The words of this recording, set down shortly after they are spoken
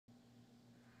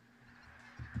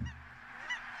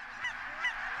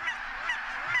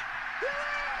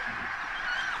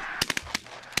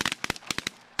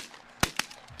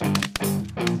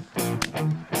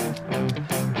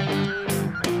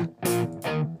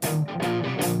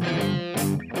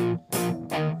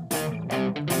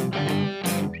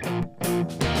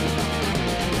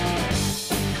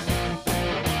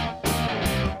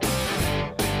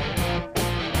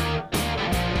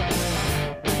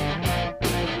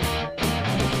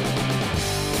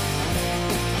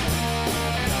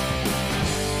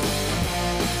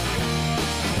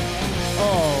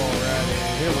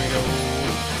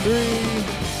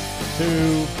2,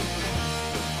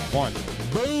 1.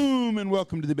 Boom, and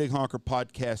welcome to the Big Honker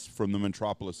podcast from the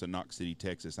metropolis of Knox City,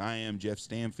 Texas. I am Jeff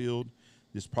Stanfield.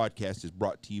 This podcast is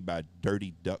brought to you by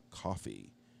Dirty Duck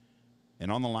Coffee.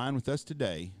 And on the line with us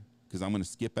today, because I'm going to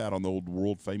skip out on the old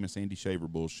world-famous Andy Shaver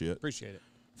bullshit. Appreciate it.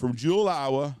 From Jewel,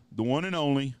 Iowa, the one and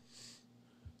only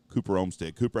Cooper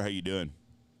Olmstead. Cooper, how you doing?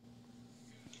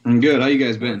 I'm good. How you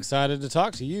guys been? I'm excited to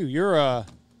talk to you.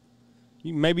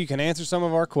 Maybe you can answer some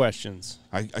of our questions.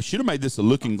 I should have made this a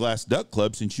Looking Glass Duck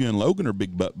Club since you and Logan are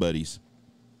big butt buddies.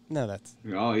 No, that's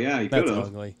Oh yeah, you could have.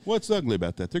 ugly. What's ugly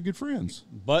about that? They're good friends.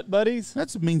 Butt buddies?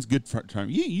 That means good time.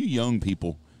 You young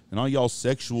people and all y'all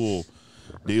sexual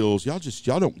deals, y'all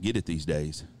don't get it these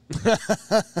days.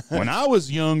 When I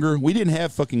was younger, we didn't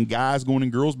have fucking guys going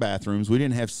in girls' bathrooms. We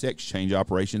didn't have sex change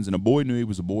operations, and a boy knew he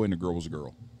was a boy and a girl was a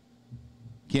girl.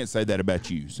 Can't say that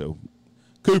about you. So,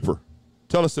 Cooper,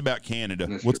 tell us about Canada.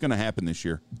 What's going to happen this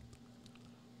year?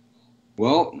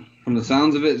 Well, from the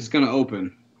sounds of it, it's going to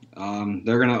open.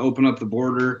 They're going to open up the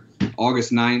border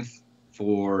August 9th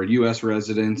for U.S.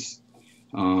 residents,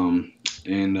 U.S.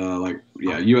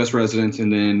 residents,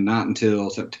 and then not until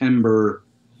September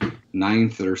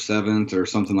 9th or 7th or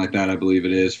something like that, I believe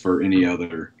it is, for any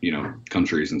other,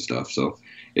 countries and stuff. So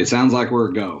it sounds like we're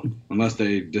a go, unless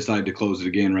they decide to close it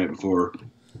again right before,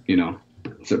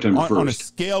 September 1st. On a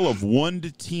scale of 1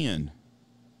 to 10,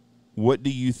 what do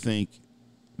you think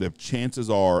the chances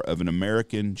are of an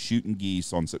American shooting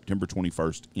geese on September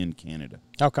 21st in Canada?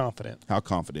 How confident? How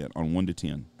confident on 1 to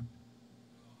 10?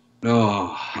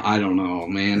 Oh, I don't know,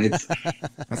 man. It's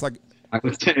That's like I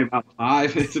would say about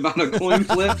 5. It's about a coin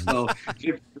flip. So,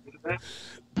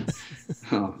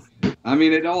 I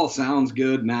mean, it all sounds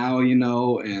good now,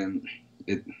 and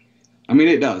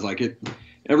it does.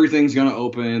 Everything's going to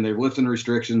open. They're lifting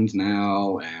restrictions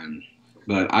now,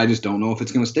 but I just don't know if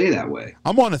it's going to stay that way.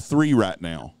 I'm on a 3 right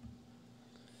now.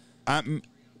 I'm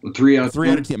 3 out of 3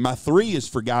 out of 10. My 3 is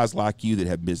for guys like you that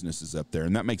have businesses up there,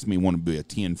 and that makes me want to be a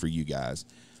 10 for you guys.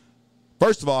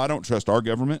 First of all, I don't trust our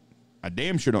government. I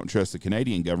damn sure don't trust the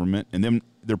Canadian government. And then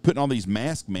they're putting all these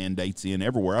mask mandates in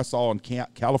everywhere. I saw in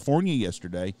California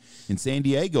yesterday, in San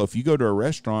Diego, if you go to a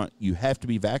restaurant, you have to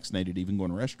be vaccinated even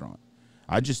going to a restaurant.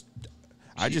 I just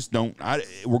don't.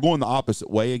 We're going the opposite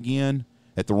way again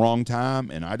at the wrong time,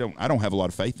 and I don't have a lot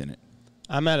of faith in it.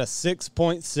 I'm at a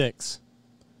 6.6.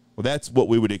 Well, that's what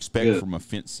we would expect from a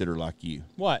fence sitter like you.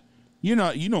 What? You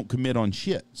don't commit on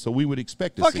shit, so we would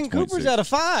expect a Fucking 6.6. Cooper's at a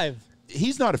 5.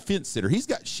 He's not a fence sitter. He's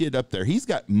got shit up there. He's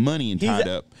got money tied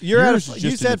up. You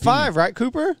said 5, right,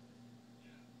 Cooper?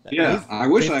 Yeah, I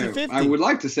wish 50-50. I would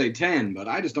like to say 10, but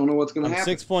I just don't know what's going to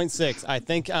happen. 6.6. I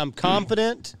think I'm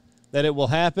confident that it will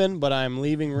happen, but I'm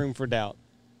leaving room for doubt.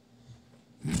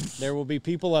 There will be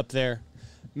people up there.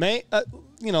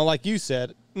 Like you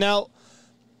said. Now,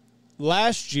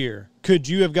 last year, could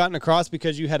you have gotten across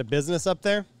because you had a business up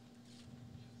there?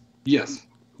 Yes.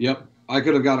 Yep. I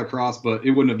could have got across, but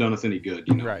it wouldn't have done us any good.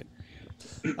 Right.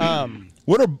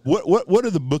 What are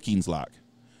the bookings like?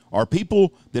 Are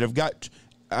people that have got?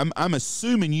 I'm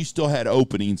assuming you still had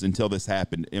openings until this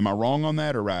happened. Am I wrong on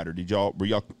that, or right? Or were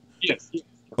y'all? Yes.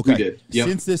 Okay. We did. Yep.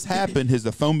 Since this happened, has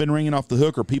the phone been ringing off the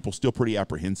hook, or are people still pretty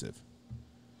apprehensive?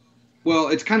 Well,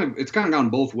 it's kind of gone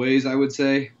both ways, I would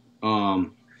say.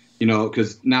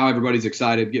 Because now everybody's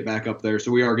excited to get back up there. So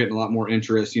we are getting a lot more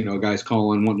interest, guys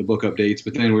calling, wanting to book up dates.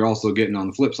 But then we're also getting, on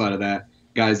the flip side of that,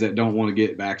 guys that don't want to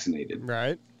get vaccinated.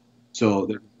 Right. So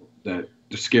they're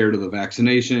scared of the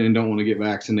vaccination and don't want to get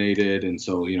vaccinated. And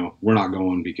so, we're not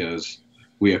going because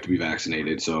we have to be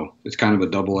vaccinated. So it's kind of a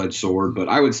double-edged sword. But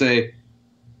I would say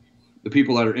the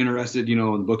people that are interested, in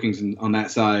the bookings on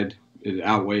that side, it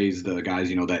outweighs the guys,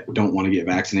 that don't want to get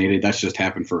vaccinated. That's just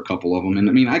happened for a couple of them.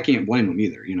 And, I can't blame them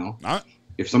either,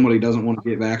 If somebody doesn't want to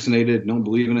get vaccinated, don't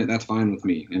believe in it, that's fine with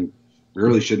me. And we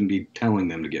really shouldn't be telling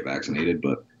them to get vaccinated.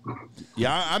 But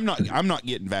yeah, I'm not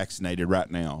getting vaccinated right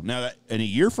now. Now, in a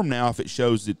year from now, if it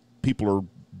shows that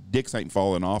dicks ain't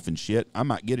falling off and shit, I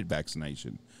might get a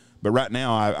vaccination. But right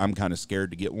now, I'm kind of scared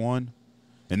to get one.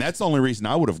 And that's the only reason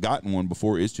I would have gotten one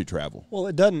before is to travel. Well,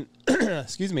 it doesn't,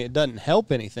 it doesn't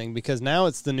help anything because now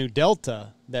it's the new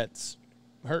Delta that's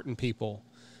hurting people.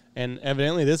 And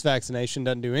evidently this vaccination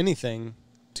doesn't do anything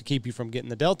to keep you from getting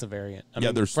the Delta variant. I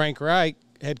mean, Frank Reich,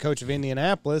 head coach of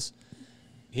Indianapolis,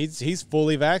 he's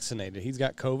fully vaccinated. He's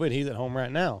got COVID. He's at home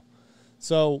right now.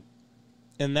 So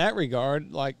in that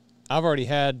regard, I've already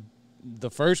had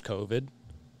the first COVID.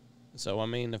 So,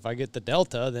 if I get the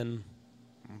Delta, then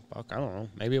I don't know.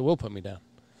 Maybe it will put me down.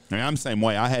 I'm the same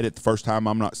way. I had it the first time.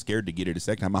 I'm not scared to get it a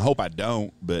second time. I hope I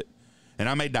don't, and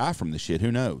I may die from the shit.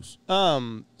 Who knows?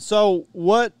 So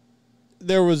what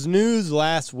there was news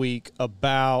last week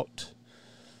about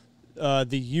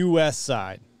the U.S.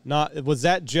 side. Was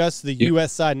that just the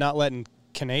U.S. side not letting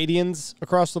Canadians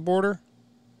across the border?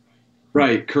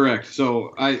 Right, correct.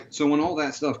 So when all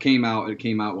that stuff came out, it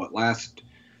came out last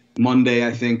Monday,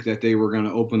 I think, that they were going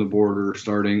to open the border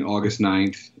starting August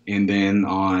 9th, and then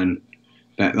on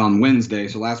Wednesday,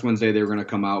 so last Wednesday, they were going to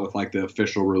come out with like the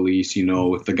official release,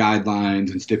 with the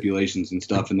guidelines and stipulations and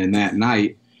stuff, and then that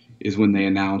night is when they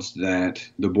announced that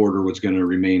the border was going to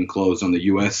remain closed on the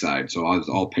U.S. side. So I was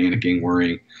all panicking,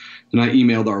 worrying. And I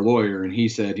emailed our lawyer, and he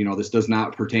said, this does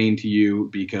not pertain to you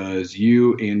because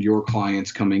you and your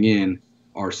clients coming in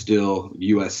are still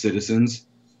U.S. citizens.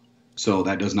 So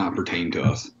that does not pertain to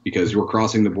us because you're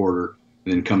crossing the border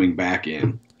and then coming back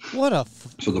in.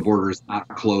 So the border is not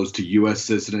closed to U.S.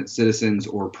 citizens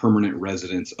or permanent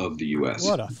residents of the U.S.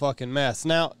 What a fucking mess.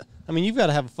 Now, I mean, you've got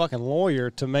to have a fucking lawyer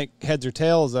to make heads or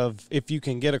tails of if you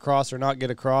can get across or not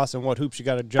get across and what hoops you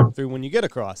got to jump through when you get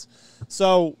across.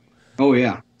 So, oh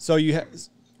yeah. So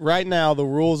right now the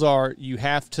rules are do you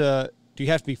have to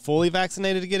be fully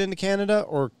vaccinated to get into Canada,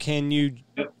 or can you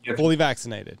fully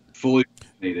vaccinated? Fully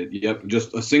vaccinated. Yep.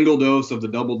 Just a single dose of the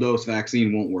double dose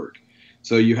vaccine won't work.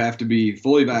 So you have to be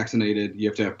fully vaccinated. You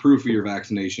have to have proof of your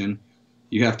vaccination.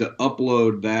 You have to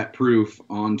upload that proof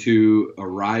onto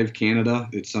Arrive Canada.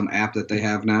 It's some app that they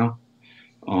have now.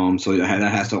 So that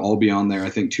has to all be on there, I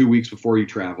think, 2 weeks before you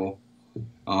travel.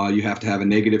 You have to have a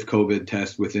negative COVID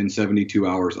test within 72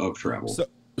 hours of travel.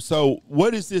 So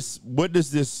what is this? What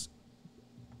does this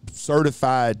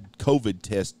certified COVID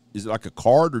test? Is it like a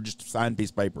card or just a signed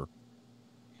piece of paper?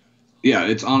 Yeah,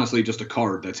 it's honestly just a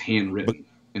card that's handwritten.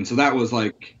 And so that was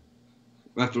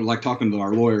after talking to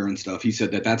our lawyer and stuff, he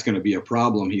said that that's going to be a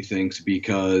problem, he thinks,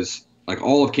 because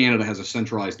all of Canada has a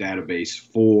centralized database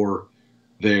for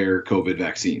their COVID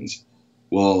vaccines.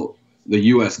 Well, the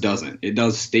U.S. doesn't. It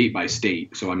does state by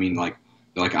state. So, I mean, like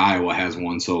Iowa has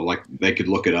one. So, they could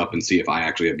look it up and see if I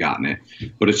actually have gotten it.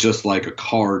 But it's just like a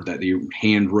card that you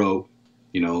hand wrote,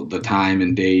 the time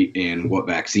and date and what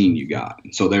vaccine you got.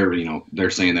 So they're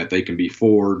saying that they can be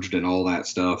forged and all that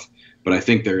stuff. But I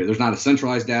think there's not a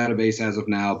centralized database as of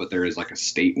now, but there is a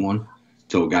state one.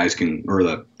 So guys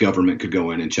the government could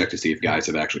go in and check to see if guys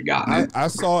have actually gotten it. I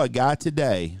saw a guy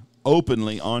today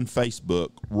openly on Facebook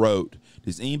wrote,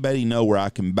 does anybody know where I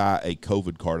can buy a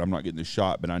COVID card? I'm not getting the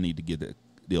shot, but I need to get a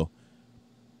deal.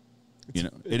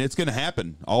 And it's going to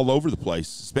happen all over the place,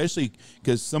 especially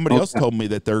because somebody else told me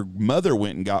that their mother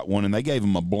went and got one, and they gave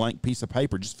them a blank piece of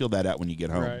paper. Just fill that out when you get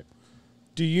home. Right.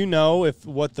 Do you know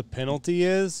what the penalty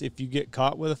is if you get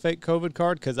caught with a fake COVID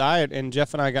card? Because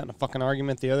Jeff and I got in a fucking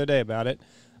argument the other day about it.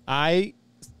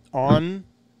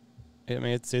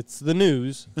 It's the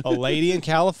news. A lady in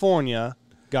California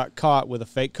got caught with a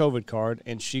fake COVID card,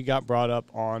 and she got brought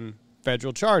up on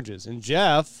federal charges. And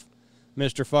Jeff,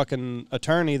 Mr. fucking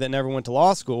attorney that never went to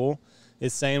law school,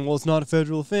 is saying, well, it's not a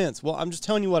federal offense. Well, I'm just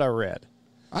telling you what I read.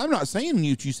 I'm not saying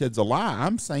what you said's a lie.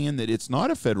 I'm saying that it's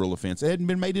not a federal offense. It hadn't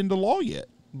been made into law yet.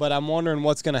 But I'm wondering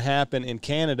what's going to happen in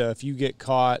Canada if you get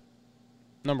caught.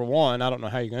 Number one, I don't know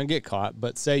how you're going to get caught,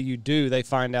 but say you do, they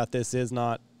find out this is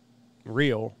not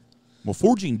real. Well,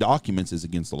 forging documents is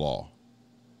against the law.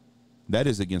 That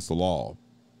is against the law.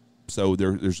 So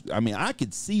I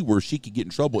could see where she could get in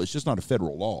trouble. It's just not a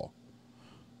federal law.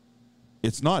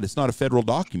 It's not a federal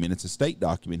document. It's a state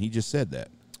document. He just said that.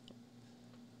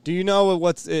 Do you know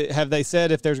have they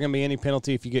said if there's going to be any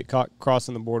penalty if you get caught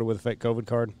crossing the border with a fake COVID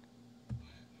card?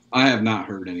 I have not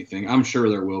heard anything. I'm sure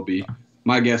there will be.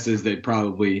 My guess is they'd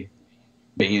probably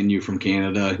ban you from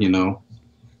Canada,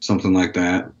 something like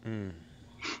that.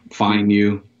 Fine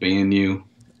you, ban you.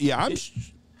 Yeah,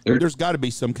 there's got to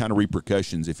be some kind of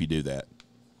repercussions if you do that.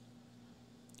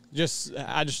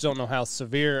 I just don't know how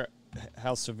severe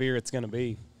it's going to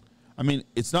be. I mean,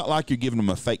 it's not like you're giving them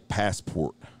a fake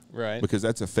passport. Right. Because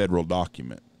that's a federal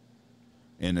document.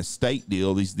 And a state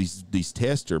deal, these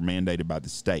tests are mandated by the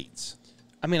states.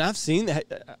 I mean, I've seen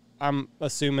that. I'm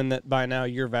assuming that by now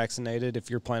you're vaccinated if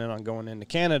you're planning on going into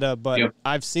Canada, but yep.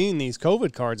 I've seen these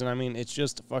COVID cards, and I mean, it's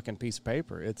just a fucking piece of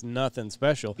paper. It's nothing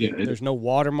special. Yeah, there's no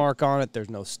watermark on it. There's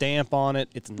no stamp on it.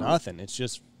 It's nothing. It's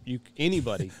just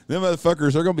anybody. Them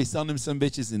motherfuckers are going to be selling them some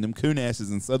bitches and them coon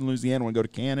asses in Southern Louisiana when they go to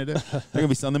Canada. They're going to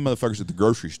be selling them motherfuckers at the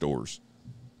grocery stores.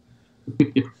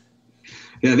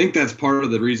 Yeah, I think that's part of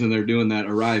the reason they're doing that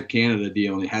Arrive Canada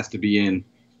deal, and it has to be in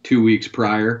 2 weeks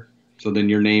prior. So then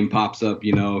your name pops up,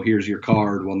 here's your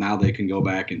card. Well, now they can go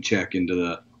back and check into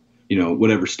the,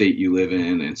 whatever state you live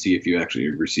in and see if you actually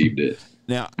received it.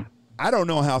 Now, I don't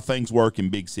know how things work in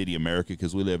big city America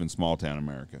because we live in small town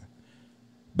America.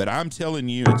 But I'm telling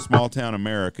you, in small town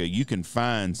America, you can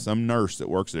find some nurse that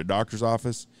works at a doctor's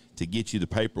office to get you the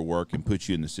paperwork and put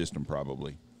you in the system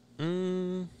probably.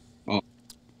 Oh,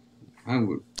 I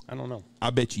don't know.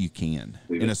 I bet you can.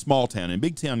 In a small town. In a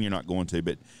big town, you're not going to,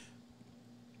 but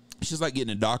it's just like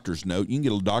getting a doctor's note. You can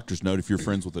get a doctor's note if you're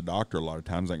friends with a doctor. A lot of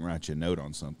times they can write you a note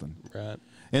on something. Right.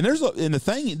 And the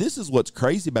thing, this is what's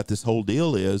crazy about this whole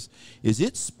deal is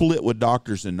it's split with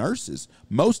doctors and nurses.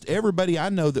 Most everybody I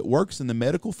know that works in the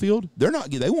medical field, they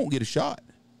won't get a shot.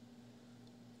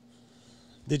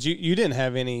 You didn't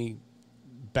have any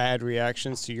bad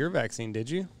reactions to your vaccine, did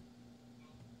you?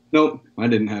 Nope, I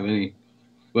didn't have any.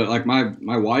 But like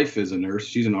my wife is a nurse.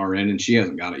 She's an RN, and she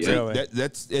hasn't got it yet.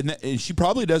 Really? And she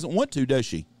probably doesn't want to, does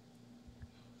she?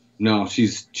 No,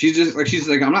 she's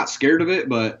like I'm not scared of it,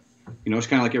 but it's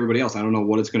kind of like everybody else. I don't know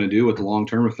what it's going to do, what the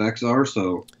long-term effects are.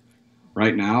 So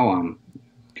right now I'm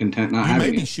content not having it.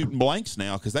 You may be shooting blanks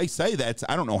now because they say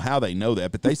I don't know how they know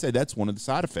that, but they say that's one of the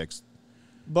side effects.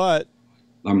 But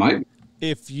I might.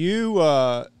 If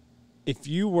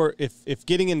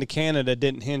getting into Canada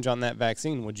didn't hinge on that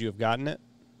vaccine, would you have gotten it?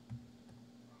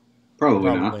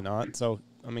 Probably not. So,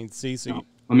 I mean, no.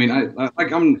 I mean, I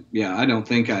don't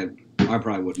think I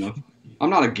probably wouldn't have. I'm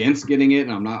not against getting it,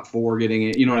 and I'm not for getting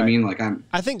it. You know what I mean? Like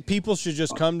I think people should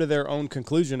just come to their own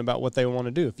conclusion about what they want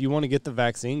to do. If you want to get the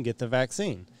vaccine, get the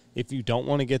vaccine. If you don't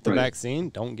want to get the vaccine,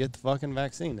 don't get the fucking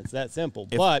vaccine. It's that simple.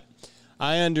 But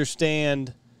I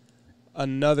understand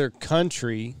another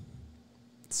country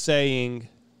saying,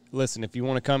 listen, if you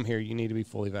want to come here, you need to be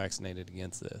fully vaccinated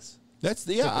against this. That's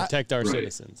to protect our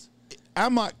citizens.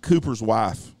 I'm like Cooper's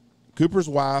wife.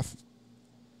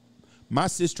 My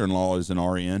sister-in-law is an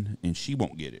RN, and she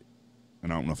won't get it.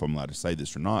 And I don't know if I'm allowed to say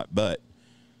this or not, but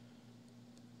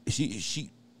she's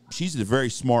a very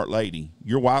smart lady.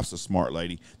 Your wife's a smart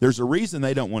lady. There's a reason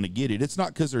they don't want to get it. It's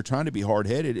not because they're trying to be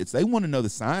hard-headed. It's they want to know the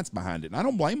science behind it, and I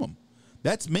don't blame them.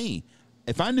 That's me.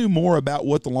 If I knew more about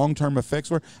what the long-term effects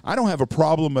were, I don't have a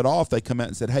problem at all if they come out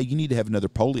and said, hey, you need to have another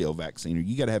polio vaccine or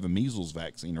you got to have a measles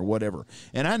vaccine or whatever.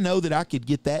 And I know that I could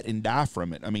get that and die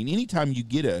from it. I mean, anytime you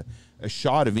get a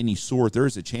shot of any sort, there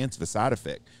is a chance of a side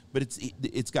effect. But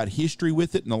it's got history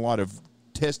with it and a lot of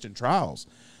tests and trials.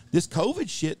 This COVID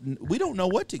shit, we don't know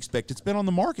what to expect. It's been on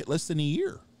the market less than a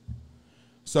year.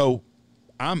 So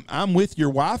I'm with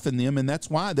your wife and them, and that's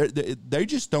why they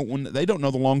just don't know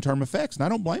the long-term effects, and I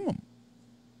don't blame them.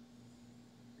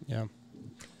 Yeah.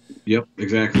 Yep,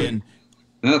 exactly. And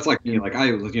that's like me. Like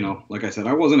I was, like I said,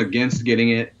 I wasn't against getting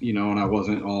it, and I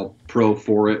wasn't all pro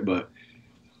for it. But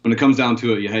when it comes down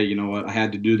to it, hey, you know what? I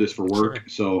had to do this for work,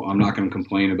 so I'm not going to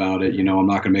complain about it. I'm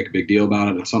not going to make a big deal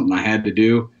about it. It's something I had to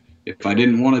do. If I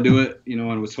didn't want to do it,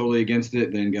 and was totally against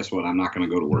it, then guess what? I'm not going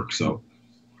to go to work. So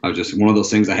I was just one of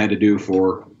those things I had to do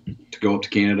to go up to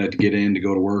Canada, to get in, to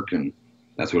go to work, and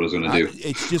that's what I was going to do.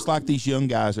 It's just like these young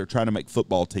guys that are trying to make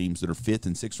football teams that are 5th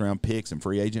and 6th round picks and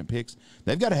free agent picks.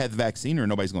 They've got to have the vaccine or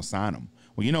nobody's going to sign them.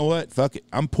 Well, you know what? Fuck it.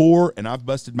 I'm poor and I've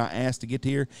busted my ass to get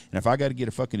here. And if I got to get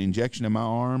a fucking injection in my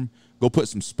arm, go put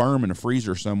some sperm in a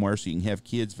freezer somewhere so you can have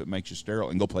kids if it makes you sterile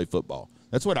and go play football.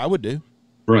 That's what I would do.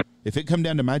 Right. If it come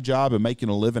down to my job and making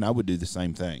a living, I would do the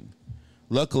same thing.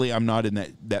 Luckily, I'm not in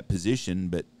that position,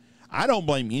 but I don't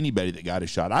blame anybody that got a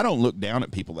shot. I don't look down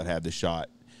at people that have the shot.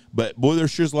 But, boy, there's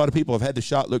sure a lot of people have had the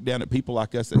shot look down at people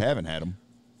like us that haven't had them.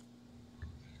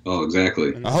 Oh,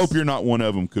 exactly. I hope you're not one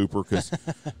of them, Cooper, because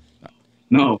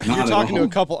no, not you're talking to a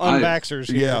couple unvaxxers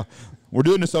here. Yeah, we're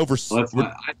doing this over.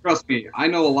 Trust me, I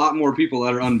know a lot more people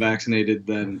that are unvaccinated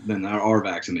than are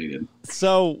vaccinated.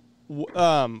 So,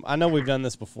 I know we've done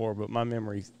this before, but my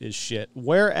memory is shit.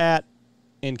 Where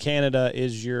in Canada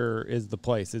is the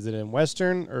place? Is it in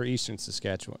Western or Eastern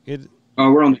Saskatchewan?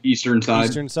 We're on the eastern side.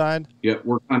 Eastern side? Yep,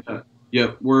 we're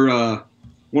we're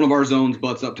one of our zones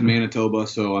butts up to Manitoba,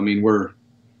 so I mean we're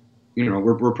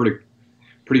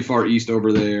pretty far east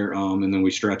over there, and then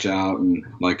we stretch out and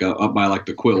up by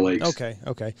the Quill Lakes.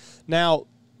 Okay. Now,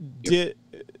 did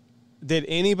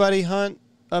anybody hunt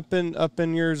up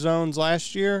in your zones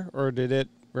last year, or did it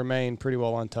remain pretty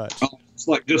well untouched? It's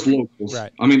just locals.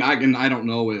 Right. I mean, I don't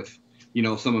know if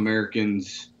some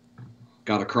Americans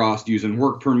got across using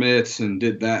work permits and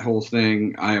did that whole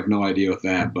thing. I have no idea with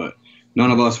that, but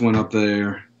none of us went up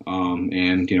there.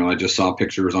 And I just saw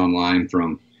pictures online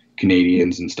from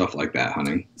Canadians and stuff like that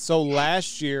hunting. So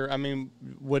last year, I mean,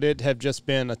 would it have just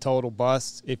been a total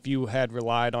bust if you had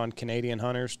relied on Canadian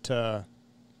hunters to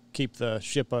keep the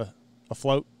ship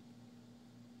afloat?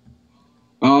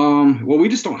 Well, we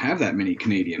just don't have that many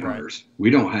Canadian hunters.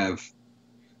 We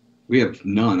have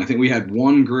none. I think we had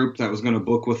one group that was going to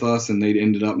book with us, and they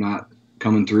ended up not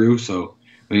coming through. So,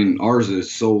 I mean, ours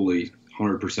is solely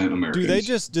 100%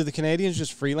 Americans. Do the Canadians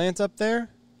just freelance up there?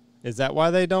 Is that why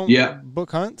they don't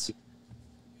book hunts?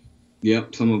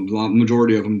 Yep,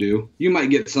 majority of them do. You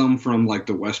might get some from like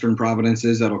the western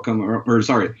provinces that'll come,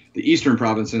 the eastern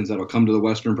provinces that'll come to the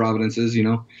western provinces,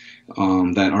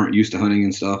 that aren't used to hunting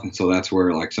and stuff. And so that's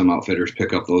where like some outfitters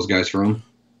pick up those guys from.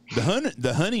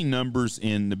 The hunting numbers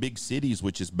in the big cities,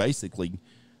 which is basically,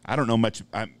 I don't know much.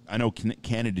 I know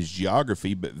Canada's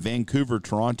geography, but Vancouver,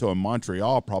 Toronto, and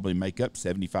Montreal probably make up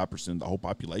 75% of the whole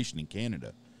population in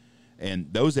Canada.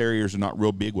 And those areas are not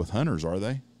real big with hunters, are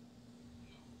they?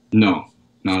 No,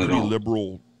 not at all. Pretty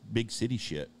liberal, big city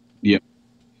shit. Yep.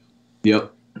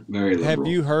 Very liberal. Have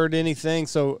you heard anything?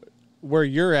 So where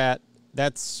you're at,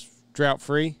 that's drought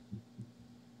free?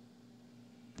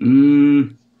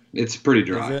 It's pretty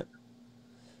dry. Is it?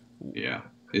 Yeah.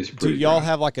 It's pretty Do y'all dry.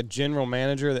 have like a general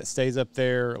manager that stays up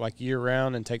there like year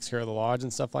round and takes care of the lodge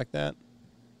and stuff like that?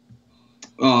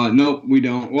 No, we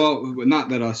don't. Well, not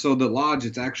that. So the lodge,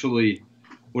 it's actually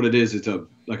what it is. It's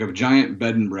like a giant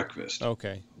bed and breakfast.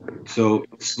 Okay. So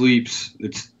it sleeps.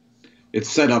 It's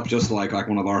set up just like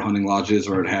one of our hunting lodges,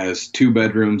 where it has 2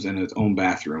 bedrooms and its own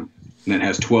bathroom, and it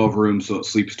has 12 rooms, so it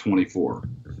sleeps 24.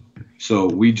 So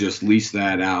we just lease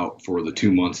that out for the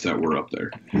 2 months that we're up there.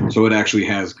 So it actually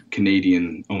has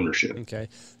Canadian ownership. Okay.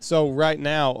 So right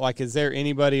now, like, is there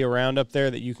anybody around up there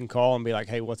that you can call and be like,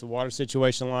 hey, what's the water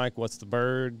situation like? What's the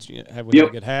birds? Have we had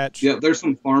a good hatch? Yeah, there's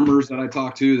some farmers that I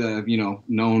talk to that I've,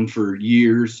 known for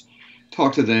years.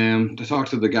 Talk to them, to talk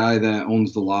to the guy that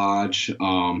owns the lodge.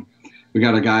 We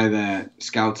got a guy that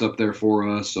scouts up there for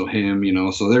us, so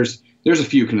him, so there's a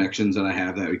few connections that I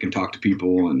have that we can talk to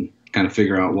people and kind of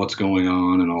figure out what's going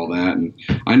on and all that. And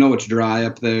I know it's dry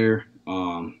up there.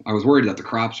 I was worried that the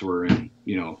crops were in,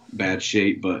 bad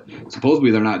shape, but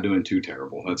supposedly they're not doing too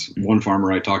terrible. That's one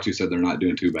farmer I talked to said they're not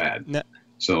doing too bad. Now,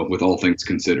 so with all things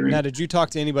considering. Now, did you talk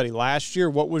to anybody last year?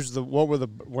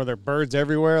 Were there birds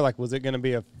everywhere? Like, was it going to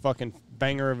be a fucking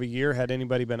banger of a year? Had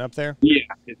anybody been up there? Yeah,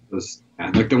 it was.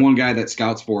 Like the one guy that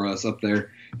scouts for us up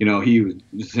there, he would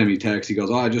just send me text. He goes,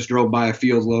 "Oh, I just drove by a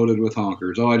field loaded with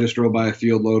honkers. Oh, I just drove by a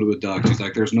field loaded with ducks." He's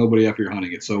like, "There's nobody up here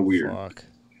hunting. It's so weird." Fuck.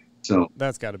 So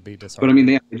that's got to be But I disheartening.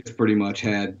 mean, they just pretty much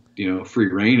had free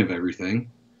reign of everything,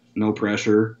 no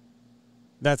pressure.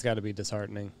 That's got to be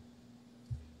disheartening.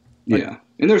 Yeah,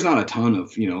 and there's not a ton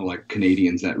of like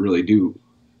Canadians that really do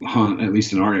hunt, at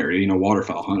least in our area.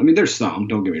 Waterfowl hunt. I mean, there's some.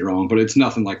 Don't get me wrong, but it's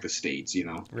nothing like the States.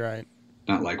 Right.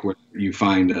 Not like where you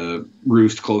find a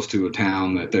roost close to a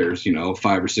town that there's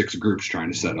 5 or 6 groups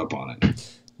trying to set up on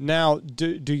it. Now,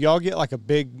 do y'all get like a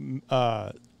big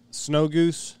snow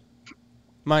goose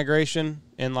migration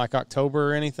in like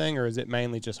October or anything, or is it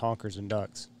mainly just honkers and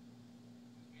ducks?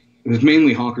 It's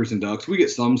mainly honkers and ducks. We get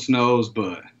some snows,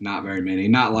 but not very many.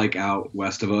 Not like out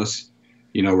west of us,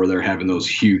 where they're having those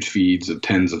huge feeds of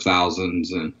tens of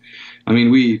thousands. And I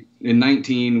mean, in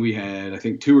 19 we had I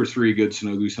think 2 or 3 good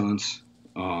snow goose hunts.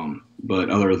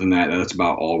 But other than that, that's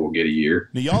about all we'll get a year.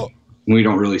 Now, We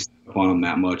don't really step on them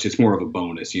that much. It's more of a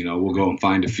bonus. We'll go and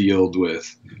find a field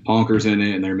with honkers in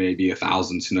it, and there may be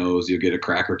 1,000 snows. You'll get a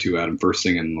crack or 2 at them first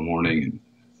thing in the morning, and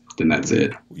then that's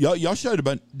it. y'all showed a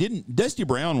bunch. Didn't Dusty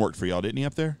Brown work for y'all? Didn't he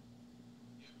up there?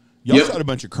 Y'all Yep. shot a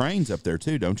bunch of cranes up there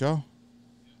too, don't y'all?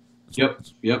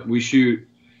 Yep. We shoot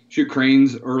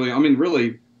cranes early. I mean,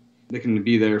 really, they can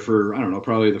be there for, I don't know,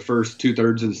 probably the first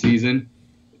 2/3 of the season.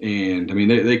 And I mean,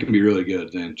 they can be really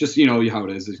good then. Just, how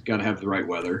it is. It's got to have the right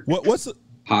weather. What's the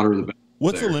Hotter the better.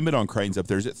 What's there. the limit on cranes up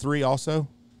there? Is it 3 also?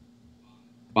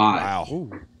 5. Wow.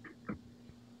 Ooh.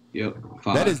 Yep.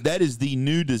 5. That is the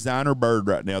new designer bird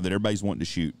right now that everybody's wanting to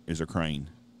shoot is a crane.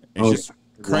 It's Oh, just yeah.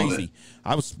 Love crazy.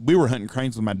 We were hunting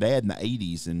cranes with my dad in the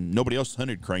 80s, and nobody else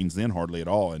hunted cranes then hardly at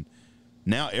all. And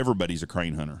now everybody's a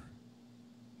crane hunter.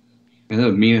 And they're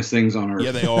the meanest things on earth.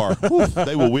 Yeah, they are.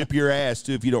 They will whip your ass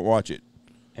too if you don't watch it.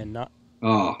 And not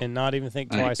Oh, even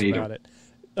think I twice hate about it.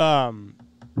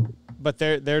 But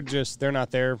they're not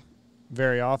there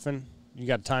very often. You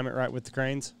got to time it right with the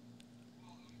cranes.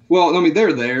 well, I mean,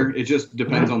 they're there. It just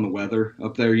depends on the weather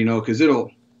up there, because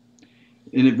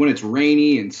when it's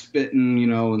rainy and spitting,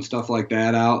 and stuff like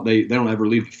that out, they don't ever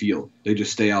leave the field. They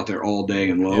just stay out there all day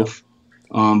and loaf.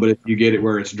 But if you get it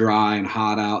where it's dry and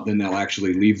hot out, then they'll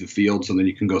actually leave the field, so then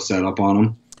you can go set up on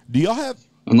them. Do y'all have?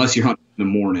 Unless you're hunting in the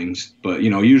mornings. But,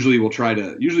 usually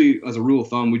as a rule of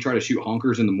thumb, we try to shoot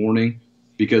honkers in the morning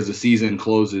because the season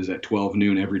closes at 12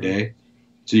 noon every day.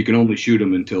 So you can only shoot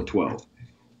them until 12.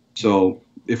 So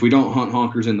if we don't hunt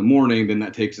honkers in the morning, then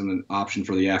that takes an option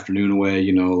for the afternoon away,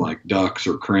 like ducks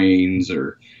or cranes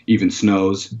or even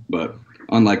snows. But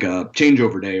on like a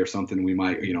changeover day or something, we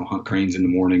might, hunt cranes in the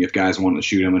morning if guys want to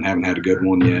shoot them and haven't had a good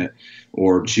one yet,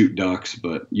 or shoot ducks.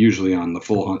 But usually on the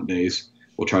full hunt days,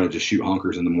 we'll try to just shoot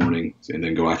honkers in the morning and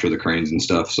then go after the cranes and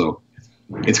stuff. So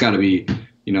it's got to be,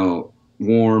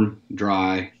 warm,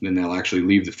 dry. Then they'll actually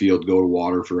leave the field, go to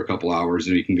water for a couple hours,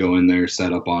 and you can go in there,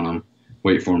 set up on them,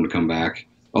 wait for them to come back.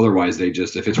 Otherwise, they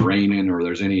just, if it's raining or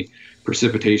there's any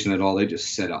precipitation at all, they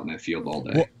just sit out in that field all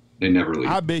day. Well, they never leave.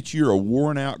 I bet you're a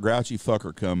worn out, grouchy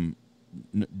fucker come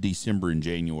December and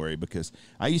January, because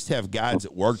I used to have guides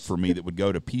that worked for me that would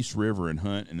go to Peace River and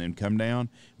hunt and then come down.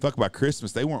 Fuck, by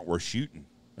Christmas, they weren't worth shooting.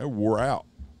 They were wore out.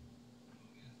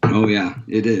 Oh, yeah,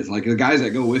 it is. Like the guys that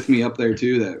go with me up there,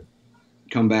 too, that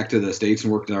come back to the States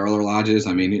and work at our other lodges.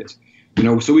 I mean, it's,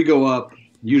 so we go up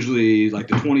usually like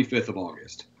the 25th of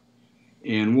August.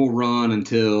 And we'll run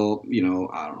until,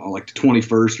 I don't know, like the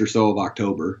 21st or so of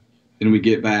October. Then we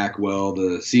get back. Well,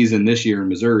 the season this year in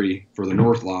Missouri for the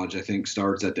North Lodge, I think,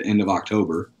 starts at the end of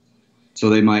October.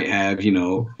 So they might have,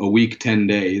 a week, 10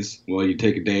 days. Well, you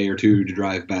take a day or two to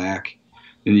drive back.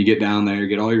 Then you get down there,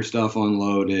 get all your stuff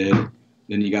unloaded.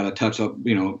 Then you got to touch up,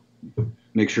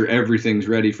 make sure everything's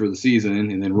ready for the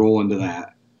season, and then roll into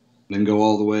that. Then go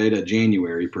all the way to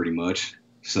January pretty much.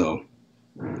 So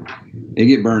they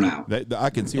get burnt out. I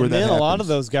can see where and that then happens. A lot of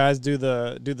those guys do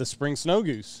the spring snow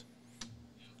goose.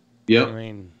 Yep. I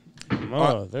mean,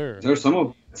 there's some of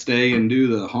them that stay and do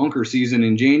the honker season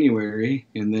in January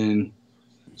and then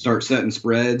start setting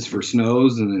spreads for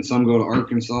snows, and then some go to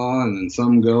Arkansas, and then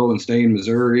some go and stay in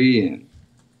Missouri, and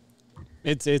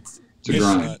it's a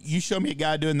grind. You show me a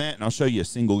guy doing that, and I'll show you a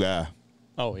single guy.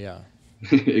 Oh yeah,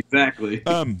 exactly.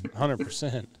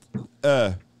 100%.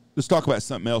 Let's talk about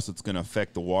something else that's going to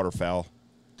affect the waterfowl.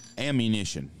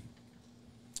 Ammunition.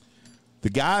 The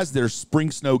guys that are spring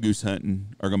snow goose hunting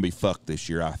are going to be fucked this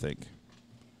year, I think.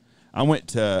 I went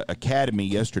to Academy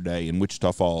yesterday in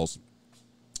Wichita Falls,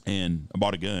 and I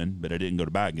bought a gun, but I didn't go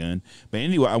to buy a gun. But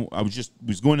anyway, I was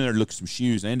going in there to look at some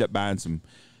shoes. I ended up buying some.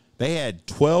 They had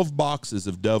 12 boxes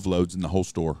of dove loads in the whole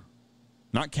store.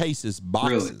 Not cases,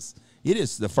 boxes. Really? It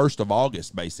is the 1st of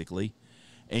August, basically.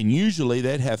 And usually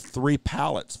they'd have 3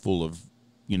 pallets full of,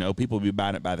 people would be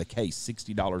buying it by the case,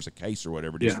 $60 a case or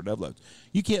whatever, just for dove loads.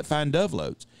 You can't find dove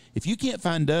loads. If you can't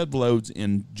find dove loads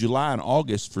in July and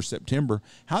August for September,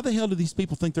 how the hell do these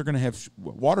people think they're going to have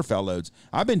waterfowl loads?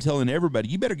 I've been telling everybody,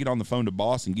 you better get on the phone to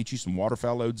Boss and get you some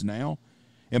waterfowl loads now.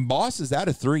 And Boss is out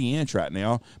of 3-inch right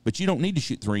now, but you don't need to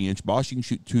shoot 3-inch, Boss. You can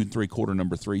shoot 2 3/4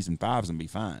 number 3s and 5s and be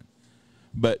fine.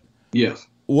 But yes.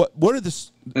 What are the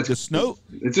snow?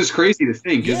 It's just crazy to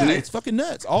think, isn't it? It's fucking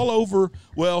nuts. All over.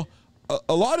 Well,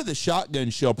 a lot of the shotgun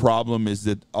shell problem is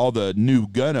that all the new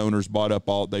gun owners bought up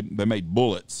they made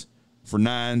bullets for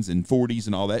 9s and 40s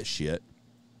and all that shit.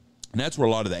 And that's where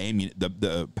a lot of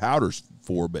the powder's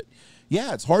for. But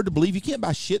yeah, it's hard to believe. You can't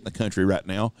buy shit in the country right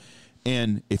now.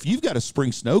 And if you've got a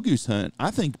spring snow goose hunt,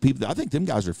 I think them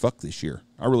guys are fucked this year.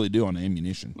 I really do on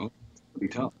ammunition. Well, it'll be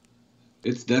tough.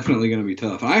 It's definitely going to be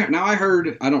tough. I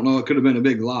heard, I don't know, it could have been a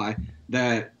big lie,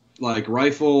 that like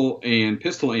rifle and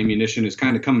pistol ammunition is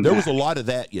kind of coming back. There was a lot of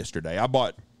that yesterday. I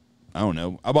bought a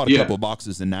couple of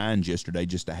boxes of 9s yesterday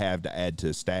just to add to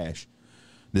a stash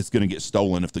that's going to get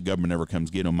stolen if the government ever comes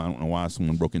get them. I don't know why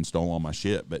someone broke in and stole all my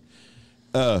shit, but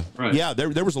right. Yeah,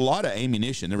 there was a lot of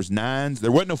ammunition. There was 9s.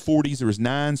 There wasn't no 40s. There was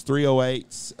 9s,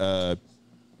 308s,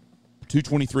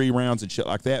 223 rounds and shit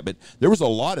like that. But there was a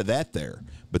lot of that there.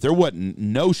 But there wasn't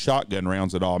no shotgun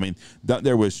rounds at all. I mean,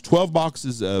 there was 12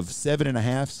 boxes of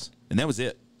 7.5s, and that was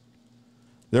it.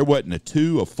 There wasn't a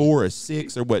 2, a 4, a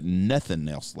 6. There wasn't nothing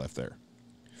else left there.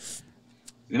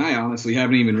 And I honestly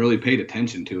haven't even really paid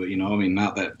attention to it. I mean,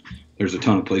 not that there's a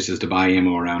ton of places to buy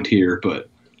ammo around here, but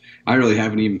I really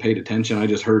haven't even paid attention. I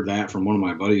just heard that from one of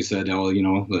my buddies said,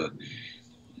 the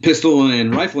pistol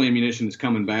and rifle ammunition is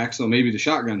coming back, so maybe the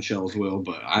shotgun shells will,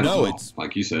 but I don't know. It's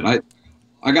like you said.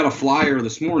 I got a flyer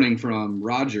this morning from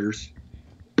Rogers.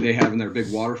 They having their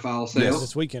big waterfowl sale. Yes,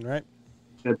 this weekend, right?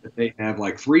 That they have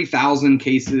like 3,000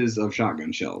 cases of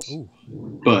shotgun shells. Ooh.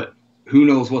 But who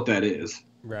knows what that is?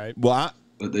 Right. Well,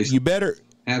 you better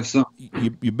have some.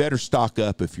 You better stock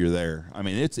up if you're there. I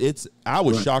mean, it's. I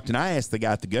was shocked, and I asked the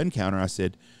guy at the gun counter. I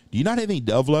said, "Do you not have any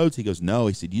dove loads?" He goes, "No."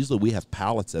 He said, "Usually we have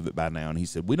pallets of it by now." And he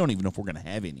said, "We don't even know if we're going to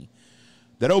have any."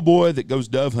 That old boy that goes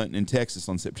dove hunting in Texas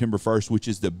on September 1st, which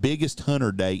is the biggest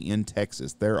hunter day in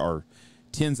Texas. There are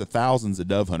tens of thousands of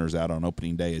dove hunters out on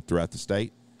opening day throughout the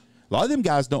state. A lot of them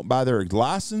guys don't buy their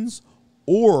license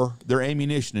or their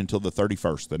ammunition until the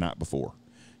 31st, the night before.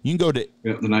 You can go to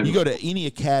go to any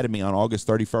academy on August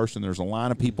 31st, and there's a line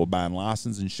of people buying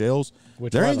license and shells.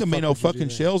 There ain't gonna be no fucking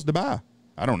shells to buy.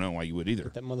 I don't know why you would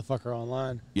either. That motherfucker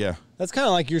online. Yeah. That's kind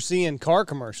of like you're seeing car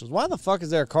commercials. Why the fuck is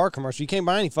there a car commercial? You can't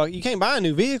buy you can't buy a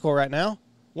new vehicle right now.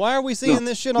 Why are we seeing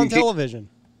this shit on television?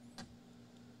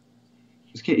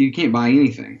 You can't buy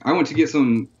anything. I went to get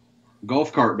some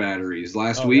golf cart batteries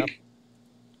last week.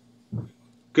 Yep.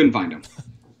 Couldn't find them.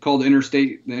 Called the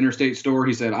interstate store.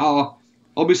 He said, I'll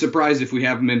be surprised if we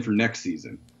have them in for next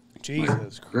season.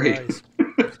 Jesus Christ. Great.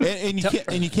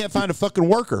 and you can't find a fucking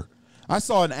worker. I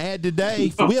saw an ad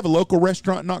today. We have a local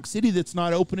restaurant in Knox City that's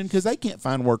not opening because they can't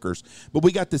find workers. But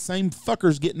we got the same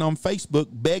fuckers getting on Facebook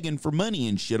begging for money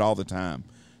and shit all the time.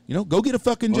 You know, go get a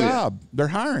fucking job. Yeah. They're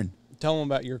hiring. Tell them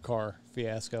about your car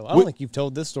fiasco. I don't think you've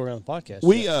told this story on the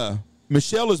podcast.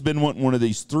 Michelle has been wanting one of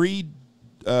these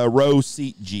 3-row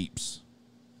seat Jeeps,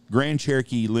 Grand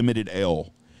Cherokee Limited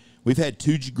L. We've had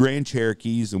 2 Grand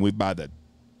Cherokees, and we buy the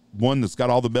one that's got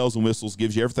all the bells and whistles,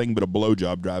 gives you everything but a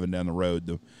blowjob driving down the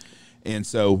road. And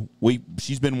so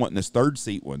she's been wanting this 3rd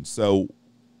seat one. So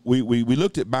we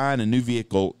looked at buying a new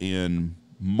vehicle in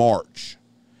March,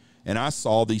 and I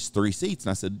saw these 3 seats,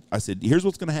 and I said, here's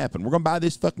what's going to happen. We're going to buy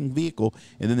this fucking vehicle,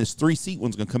 and then this 3-seat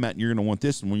one's going to come out, and you're going to want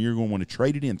this, and you're going to want to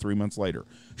trade it in 3 months later.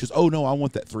 She goes, oh, no, I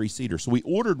want that 3-seater. So we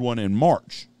ordered one in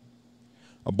March,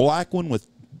 a black one with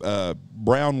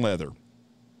brown leather.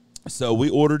 So we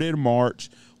ordered it in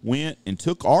March, went and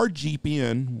took our Jeep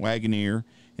in, Wagoneer,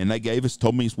 and they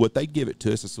told me what they'd give it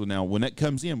to us. I said, now, when that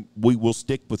comes in, we will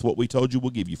stick with what we told you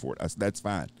we'll give you for it. I said, that's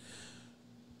fine.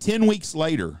 10 weeks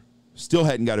later, still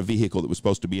hadn't got a vehicle that was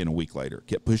supposed to be in a week later.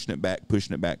 Kept pushing it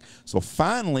back. So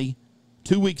finally,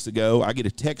 2 weeks ago, I get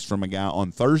a text from a guy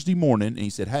on Thursday morning, and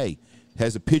he said, hey,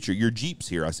 has a picture. Your Jeep's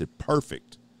here. I said,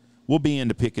 perfect. We'll be in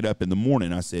to pick it up in the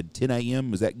morning. I said, 10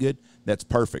 a.m., is that good? That's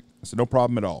perfect. I said, no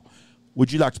problem at all.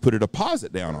 Would you like to put a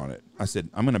deposit down on it? I said,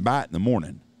 I'm going to buy it in the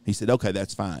morning. He said, okay,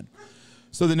 that's fine.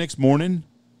 So the next morning,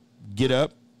 get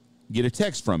up, get a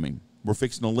text from him. We're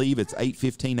fixing to leave. It's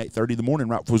 8:15, 8:30 in the morning.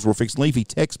 Right before we're fixing to leave, he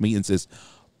texts me and says,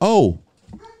 oh,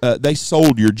 they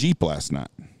sold your Jeep last night.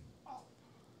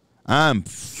 I'm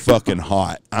fucking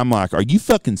hot. I'm like, are you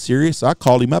fucking serious? So I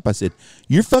called him up. I said,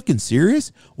 you're fucking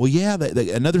serious? Well, yeah,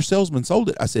 another salesman sold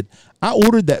it. I said, I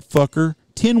ordered that fucker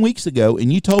 10 weeks ago,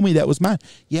 and you told me that was mine.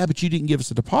 Yeah, but you didn't give us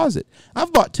a deposit.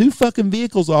 I've bought 2 fucking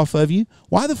vehicles off of you.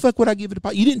 Why the fuck would I give a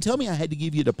deposit? You didn't tell me I had to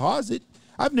give you a deposit.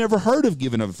 I've never heard of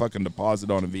giving a fucking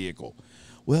deposit on a vehicle.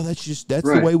 Well, that's right.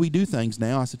 The way we do things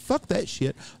now. I said, fuck that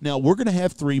shit. Now, we're going to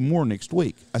have 3 more next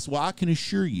week. I said, well, I can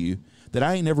assure you that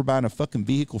I ain't never buying a fucking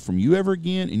vehicle from you ever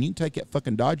again, and you can take that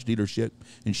fucking Dodge dealership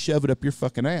and shove it up your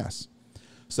fucking ass.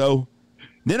 So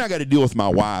then I got to deal with my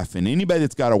wife, and anybody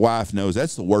that's got a wife knows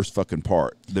that's the worst fucking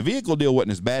part. The vehicle deal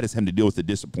wasn't as bad as having to deal with the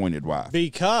disappointed wife.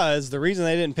 Because the reason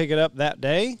they didn't pick it up that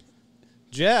day,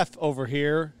 Jeff over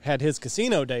here had his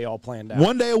casino day all planned out.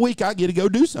 One day a week I get to go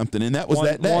do something, and that was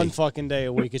that day. One fucking day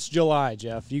a week. It's July,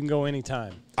 Jeff. You can go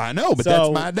anytime. I know, but that's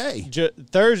my day.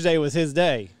 Thursday was his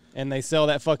day, and they sell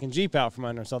that fucking Jeep out from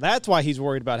under him. So that's why he's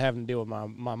worried about having to deal with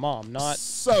my mom, not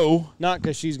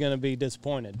because she's going to be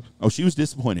disappointed. Oh, she was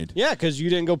disappointed. Yeah, because you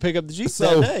didn't go pick up the Jeep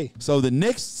that day.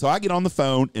 So I get on the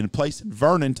phone in a place in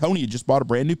Vernon. Tony had just bought a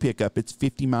brand new pickup. It's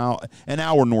an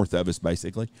hour north of us,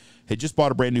 basically. Had just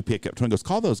bought a brand new pickup. Tony goes,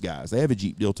 call those guys. They have a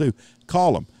Jeep deal too.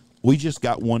 Call them. We just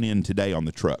got one in today on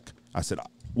the truck. I said,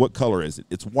 what color is it?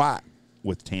 It's white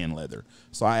with tan leather.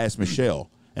 So I asked Michelle.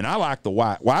 And I like the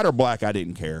white. White or black, I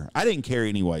didn't care. I didn't care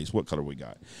anyways what color we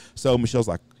got. So Michelle's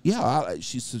like, yeah.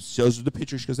 She shows her the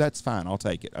picture. She goes, that's fine. I'll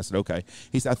take it. I said, okay.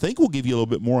 He said, I think we'll give you a little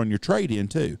bit more on your trade-in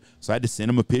too. So I had to send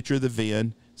him a picture of the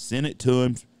VIN, send it to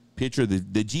him, picture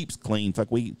of the Jeep's clean. Fuck,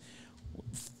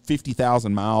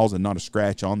 50,000 miles and not a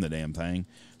scratch on the damn thing.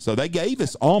 So they gave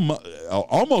us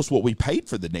almost what we paid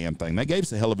for the damn thing. They gave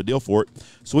us a hell of a deal for it.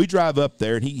 So we drive up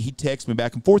there, and he texts me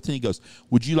back and forth, and he goes,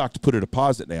 would you like to put a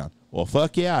deposit down? Well,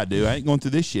 fuck yeah, I do. I ain't going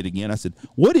through this shit again. I said,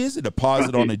 what is a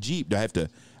deposit on a Jeep? Do I have to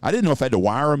 – I didn't know if I had to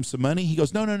wire him some money. He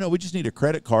goes, no, we just need a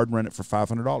credit card and run it for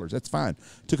 $500. That's fine.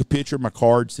 Took a picture of my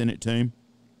card, sent it to him,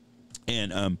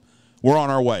 and we're on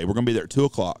our way. We're going to be there at 2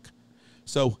 o'clock.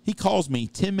 So he calls me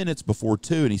 10 minutes before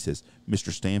 2, and he says,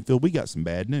 Mr. Stanfield, we got some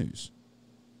bad news.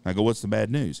 I go, what's the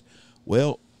bad news?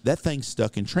 Well, that thing's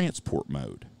stuck in transport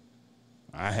mode.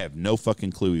 I have no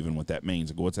fucking clue even what that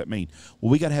means. I go, what's that mean? Well,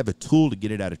 we got to have a tool to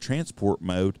get it out of transport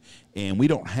mode, and we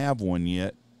don't have one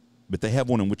yet, but they have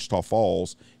one in Wichita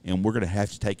Falls, and we're going to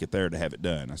have to take it there to have it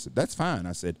done. I said, that's fine.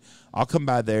 I said, I'll come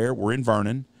by there. We're in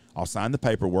Vernon. I'll sign the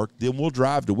paperwork. Then we'll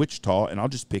drive to Wichita, and I'll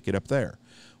just pick it up there.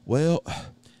 Well,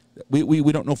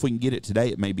 we don't know if we can get it today.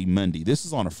 It may be Monday. This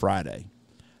is on a Friday.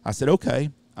 I said,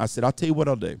 okay. I said, I'll tell you what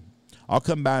I'll do. I'll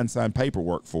come by and sign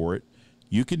paperwork for it.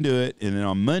 You can do it, and then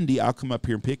on Monday, I'll come up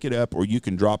here and pick it up, or you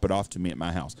can drop it off to me at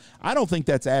my house. I don't think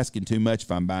that's asking too much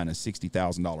if I'm buying a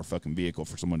 $60,000 fucking vehicle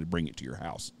for someone to bring it to your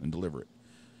house and deliver it.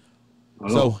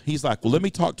 So he's like, well, let me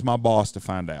talk to my boss to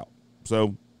find out.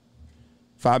 So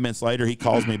 5 minutes later, he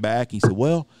calls me back. He said,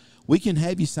 well, we can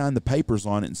have you sign the papers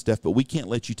on it and stuff, but we can't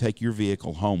let you take your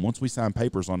vehicle home. Once we sign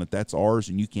papers on it, that's ours,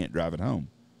 and you can't drive it home.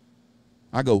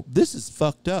 I go, this is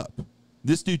fucked up.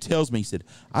 This dude tells me, he said,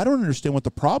 I don't understand what the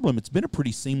problem. It's been a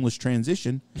pretty seamless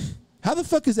transition. How the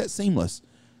fuck is that seamless?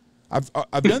 I've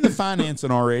done the financing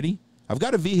already. I've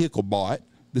got a vehicle bought,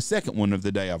 the second one of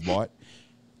the day I've bought.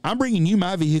 I'm bringing you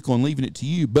my vehicle and leaving it to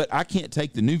you, but I can't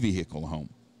take the new vehicle home.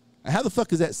 How the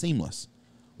fuck is that seamless?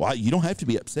 Well, you don't have to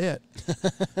be upset.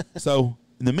 So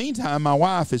in the meantime, my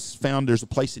wife has found there's a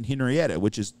place in Henrietta,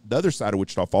 which is the other side of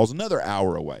Wichita Falls, another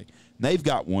hour away. And they've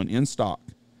got one in stock.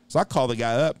 So I called the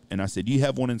guy up, and I said, do you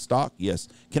have one in stock? Yes.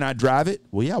 Can I drive it?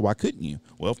 Well, yeah, why couldn't you?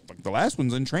 Well, the last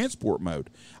one's in transport mode.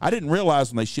 I didn't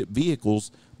realize when they ship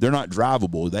vehicles, they're not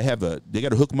drivable. They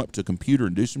got to hook them up to a computer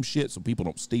and do some shit so people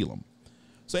don't steal them.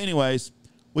 So anyways,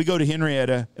 we go to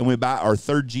Henrietta, and we buy our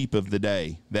third Jeep of the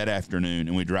day that afternoon,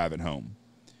 and we drive it home.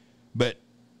 But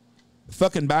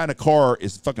fucking buying a car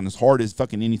is fucking as hard as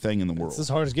fucking anything in the world. It's as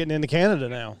hard as getting into Canada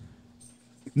now.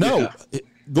 No. Yeah.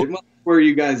 Where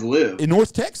you guys live in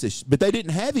North Texas, but they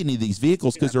didn't have any of these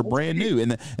vehicles because they're brand new,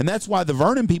 and that's why the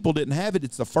Vernon people didn't have it.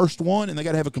 It's the first one, and they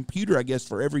got to have a computer, I guess,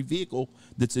 for every vehicle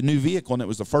that's a new vehicle, and it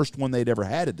was the first one they'd ever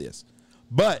had of this.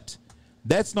 But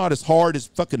that's not as hard as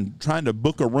fucking trying to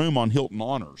book a room on Hilton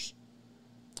Honors.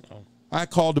 Oh. I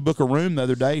called to book a room the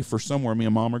other day for somewhere me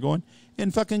and Mom are going,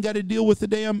 and fucking got to deal with the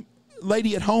damn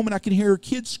lady at home, and I can hear her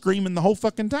kids screaming the whole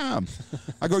fucking time.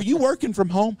 I go, are you working from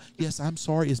home? Yes, I'm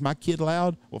sorry. Is my kid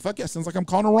loud? Well, fuck, that sounds like I'm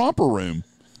calling a romper room.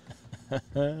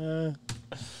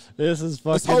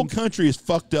 This whole country is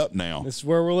fucked up now. This is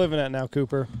where we're living at now,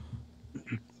 Cooper.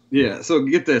 Yeah, so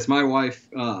get this. My wife,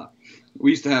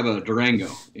 we used to have a Durango,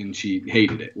 and she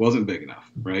hated it. Wasn't big enough,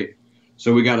 right?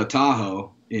 So we got a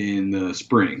Tahoe in the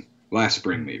spring. Last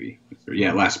spring, maybe.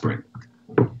 Yeah, last spring.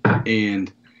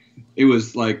 And it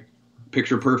was like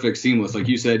picture perfect, seamless. Like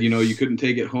you said, you couldn't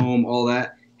take it home, all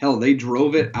that. Hell, they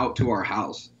drove it out to our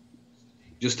house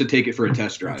just to take it for a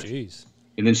test drive. Jeez.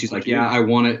 And then she's like, yeah, I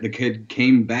want it. The kid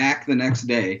came back the next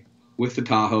day with the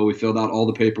Tahoe. We filled out all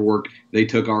the paperwork. They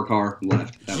took our car,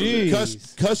 left. That was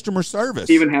it. Customer service.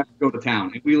 Didn't even have to go to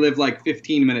town. We live like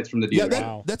 15 minutes from the dealer.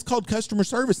 Yeah, that's called customer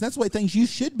service. That's the way things you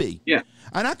should be. Yeah.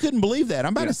 And I couldn't believe that.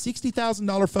 I'm buying a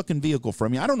 $60,000 fucking vehicle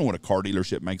from you. I don't know what a car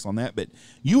dealership makes on that, but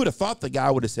you would have thought the guy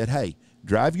would have said, hey,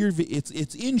 drive your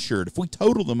it's insured. If we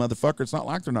total the motherfucker, it's not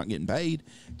like they're not getting paid.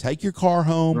 Take your car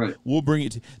home. Right. We'll bring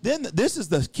it to Then this is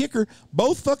the kicker.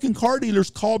 Both fucking car dealers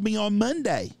called me on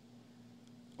Monday.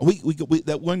 We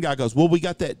that one guy goes, well, we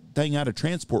got that thing out of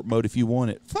transport mode if you want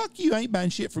it. Fuck you, I ain't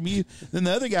buying shit from you. Then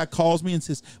the other guy calls me and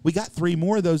says, we got 3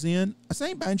 more of those in. I say, I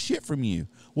ain't buying shit from you.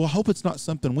 Well, I hope it's not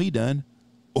something we done.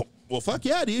 Oh, well, fuck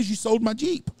yeah, it is. You sold my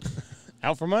Jeep.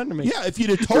 Out from under me. Yeah, if you'd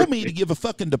have told me to give a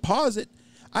fucking deposit,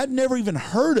 I've never even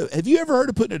heard of. Have you ever heard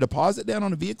of putting a deposit down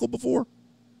on a vehicle before?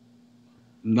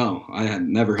 No, I had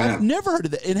never have. I've never heard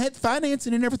of that. It had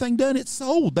financing and everything done. It's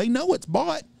sold. They know it's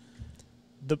bought.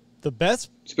 The best,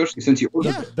 especially since you ordered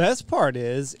it. The best part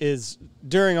is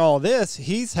during all this,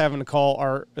 he's having to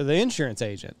call the insurance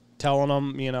agent, telling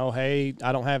them, hey,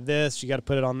 I don't have this. You got to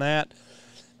put it on that.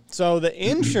 So the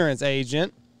insurance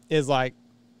agent is like,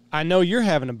 I know you're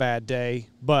having a bad day,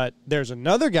 but there's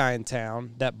another guy in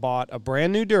town that bought a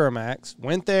brand new Duramax,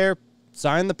 went there,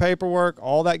 signed the paperwork,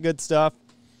 all that good stuff.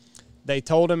 They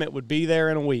told him it would be there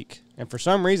in a week, and for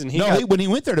some reason when he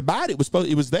went there to buy it,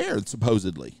 it was there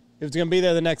supposedly. It was going to be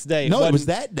there the next day. No, it was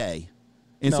that day.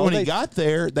 And so when he got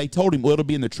there, they told him, well, it'll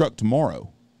be in the truck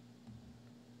tomorrow.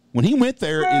 When he went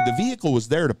there, the vehicle was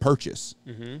there to purchase.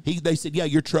 Mm-hmm. They said, yeah,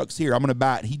 your truck's here. I'm going to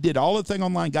buy it. He did all the thing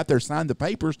online, got there, signed the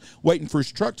papers, waiting for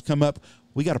his truck to come up.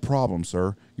 We got a problem,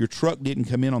 sir. Your truck didn't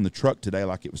come in on the truck today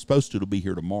like it was supposed to. It'll be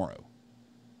here tomorrow.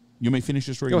 You may finish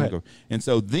this story. Go ahead. And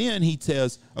so then he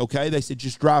says, okay, they said,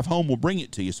 just drive home. We'll bring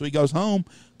it to you. So he goes home,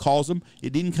 calls them.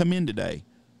 It didn't come in today.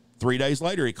 3 days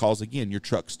later, he calls again. Your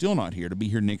truck's still not here. To be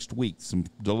here next week. Some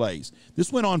delays.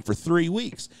 This went on for 3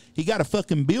 weeks. He got a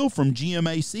fucking bill from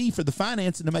GMAC for the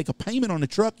financing to make a payment on the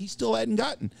truck he still hadn't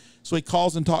gotten. So he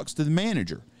calls and talks to the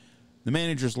manager. The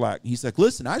manager's like, he's like,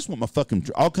 listen, I just want my fucking,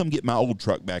 I'll come get my old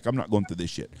truck back. I'm not going through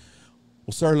this shit.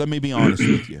 Well, sir, let me be honest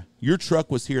with you. Your truck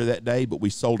was here that day, but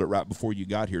we sold it right before you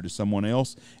got here to someone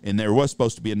else. And there was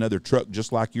supposed to be another truck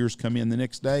just like yours come in the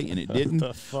next day, and it didn't.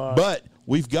 But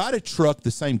we've got a truck the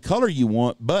same color you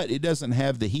want, but it doesn't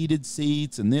have the heated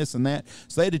seats and this and that.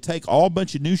 So they had to take all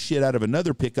bunch of new shit out of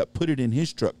another pickup, put it in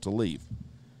his truck to leave.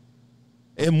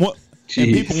 And what? Jeez.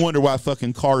 And people wonder why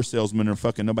fucking car salesmen are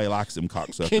fucking, nobody likes them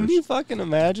cocksuckers. Can you fucking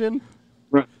imagine?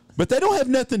 But they don't have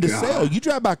nothing to sell. You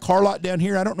drive by a car lot down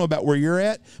here, I don't know about where you're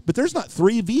at, but there's not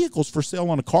 3 vehicles for sale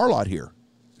on a car lot here.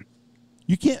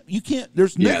 You can't,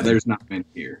 there's nothing. Yeah, there's not many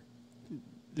here.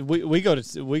 We go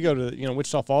to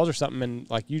Wichita Falls or something, and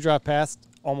like you drive past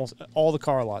almost all the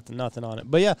car lots and nothing on it.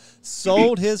 But yeah,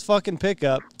 sold his fucking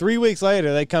pickup. 3 weeks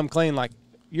later, they come clean like,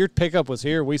 your pickup was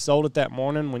here. We sold it that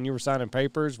morning when you were signing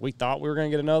papers. We thought we were going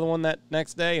to get another one that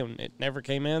next day, and it never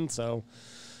came in. So,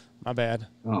 my bad.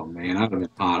 Oh man, I've been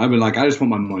hot. I've been like, I just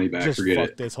want my money back. Just forget fuck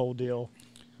it. this whole deal.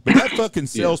 But that fucking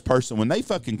salesperson, when they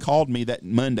fucking called me that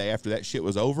Monday after that shit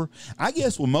was over, I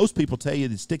guess when most people tell you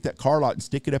to stick that car lot and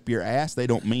stick it up your ass, they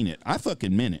don't mean it. I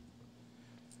fucking meant it.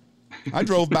 I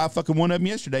drove by fucking one of them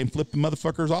yesterday and flipped the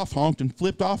motherfuckers off, honked and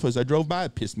flipped off as I drove by.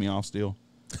 It pissed me off still.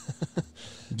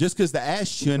 Just because the ass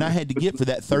chewing I had to get for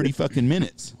that 30 fucking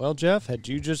minutes. Well, Jeff, had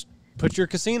you just put your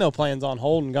casino plans on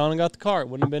hold and gone and got the car, it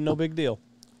wouldn't have been no big deal.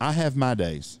 I have my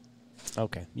days.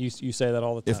 Okay, you say that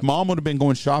all the time. If Mom would have been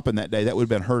going shopping that day, that would have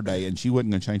been her day, and she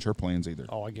wasn't going to change her plans either.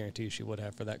 Oh, I guarantee you she would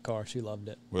have for that car. She loved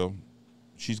it. Well,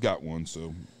 she's got one,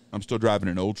 so I'm still driving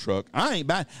an old truck. I ain't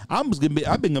buying. I've been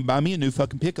going to buy me a new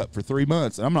fucking pickup for 3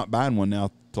 months, and I'm not buying one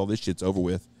now until this shit's over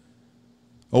with.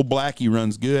 Old Blackie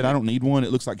runs good. I don't need one.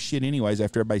 It looks like shit anyways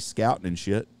after everybody's scouting and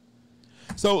shit.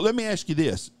 So let me ask you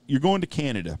this: you're going to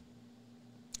Canada.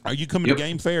 Are you coming to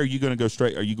Game Fair? Or are you going to go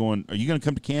straight? Are you going to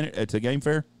come to Canada to Game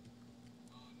Fair?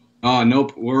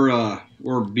 Nope. We're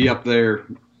be up there.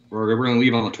 We're going to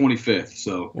leave on the 25th.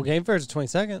 So. Well, Game Fair is the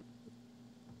 22nd.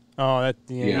 Oh,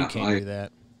 you can't do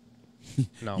that.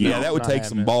 No. Yeah, that would take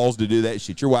some balls to do that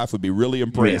shit. Your wife would be really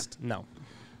impressed. Yeah. No.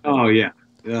 Oh yeah.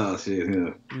 Oh shit.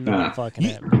 Yeah. Not fucking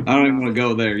happening. I don't even want to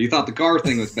go there. You thought the car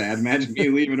thing was bad. Imagine me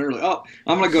leaving early. Oh,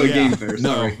 I'm going to go to Game Fair.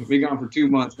 Sorry. No. Be gone for 2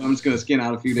 months. I'm just going to skin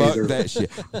out a few days early. That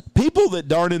shit. People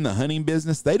that aren't in the hunting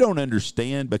business, they don't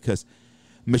understand because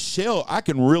Michelle, I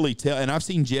can really tell, and I've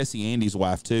seen Jesse, Andy's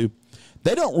wife too,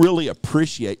 they don't really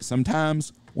appreciate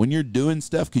sometimes when you're doing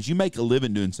stuff because you make a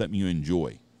living doing something you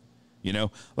enjoy. You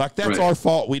know, like that's our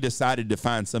fault. We decided to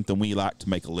find something we like to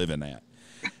make a living at.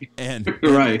 And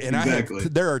right, and exactly.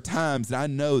 There are times that I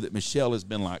know that Michelle has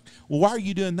been like, well, why are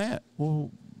you doing that?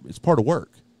 Well, it's part of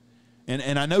work.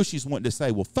 And I know she's wanting to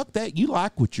say, well, fuck that. You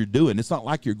like what you're doing. It's not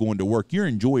like you're going to work. You're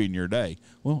enjoying your day.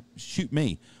 Well, shoot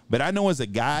me. But I know as a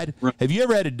guide, have you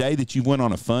ever had a day that you went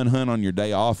on a fun hunt on your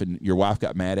day off and your wife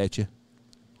got mad at you?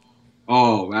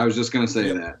 Oh, I was just going to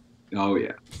say that. Oh,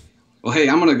 yeah. Well, hey,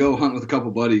 I'm going to go hunt with a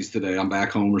couple buddies today. I'm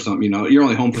back home or something. You know, you're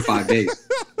only home for 5 days.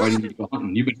 Why do you need to go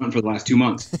hunting? You've been hunting for the last 2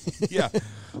 months. Yeah.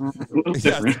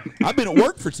 I've been at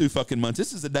work for 2 fucking months.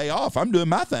 This is a day off. I'm doing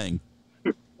my thing.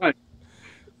 Right.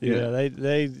 Yeah,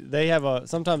 they have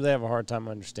sometimes they have a hard time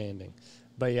understanding.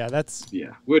 But yeah,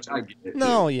 which I get.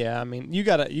 No, yeah, I mean, you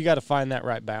gotta find that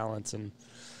right balance, and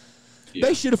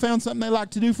they should have found something they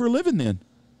like to do for a living then.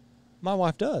 My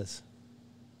wife does.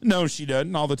 No, she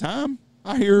doesn't all the time.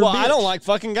 I hear her Well, bitch. I don't like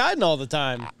fucking guiding all the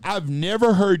time. I've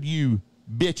never heard you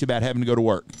bitch about having to go to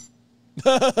work.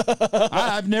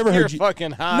 I've never heard you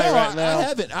fucking high right now. I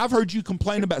haven't. I've heard you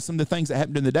complain about some of the things that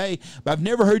happened in the day, but I've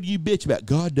never heard you bitch about,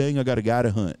 God dang, I got a guy to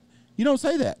hunt. You don't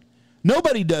say that.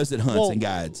 Nobody does that hunts and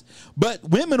guides. But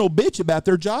women will bitch about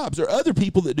their jobs or other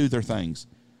people that do their things.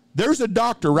 There's a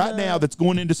doctor right now that's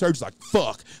going into surgery like,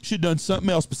 fuck, should have done something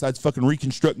else besides fucking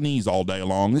reconstruct knees all day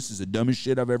long. This is the dumbest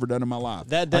shit I've ever done in my life.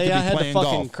 That day I had to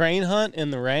fucking crane hunt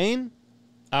in the rain,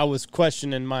 I was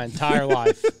questioning my entire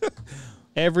life.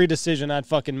 Every decision I'd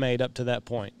fucking made up to that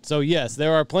point. So, yes,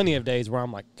 there are plenty of days where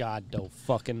I'm like, God, no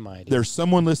fucking mighty. There's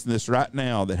someone listening to this right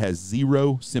now that has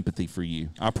zero sympathy for you.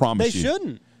 I promise you. They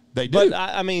shouldn't. They do. But,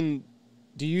 I mean,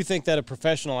 do you think that a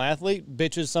professional athlete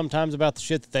bitches sometimes about the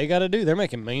shit that they got to do? They're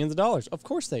making millions of dollars. Of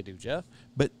course they do, Jeff.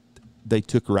 But they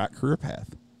took a right career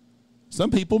path. Some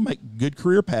people make good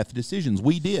career path decisions.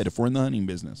 We did if we're in the hunting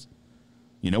business.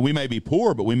 You know, we may be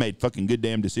poor, but we made fucking good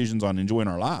damn decisions on enjoying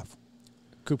our life.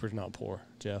 Cooper's not poor,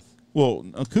 Jeff. Well,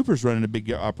 Cooper's running a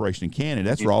big operation in Canada.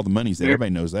 That's where all the money's at. Everybody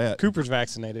knows that. Cooper's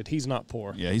vaccinated. He's not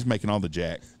poor. Yeah, he's making all the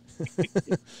jack.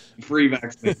 Free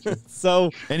vaccination.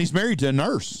 And he's married to a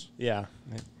nurse. Yeah,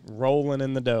 rolling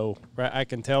in the dough. Right, I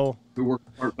can tell. We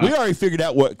already figured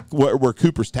out where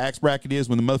Cooper's tax bracket is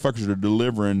when the motherfuckers are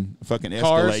delivering fucking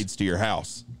Escalades to your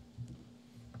house.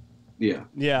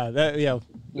 Yeah.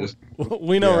 Just,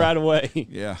 We know Yeah. right away.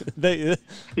 Yeah. They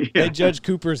judged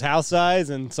Cooper's house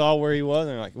size and saw where he was, and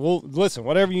they're like, "Well, listen,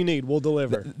 whatever you need, we'll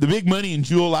deliver." The big money in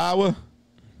Jewel, Iowa,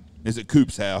 is at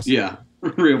Coop's house. yeah,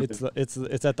 real.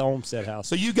 It's at the Olmstead house.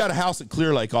 So you got a house at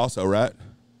Clear Lake also, right?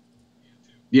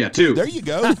 Yeah, too. There you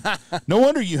go. No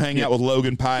wonder you hang out with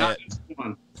Logan Not Pyatt. just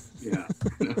one. Yeah.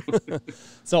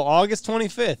 So August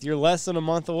 25th, you're less than a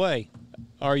month away.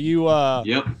 Are you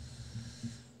Yep.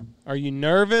 Are you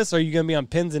nervous? Are you going to be on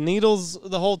pins and needles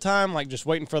the whole time, like just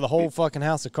waiting for the whole fucking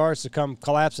house of cards to come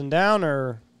collapsing down,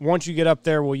 or once you get up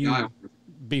there, will you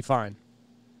be fine?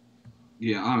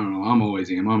 Yeah, I don't know. I'm always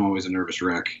a nervous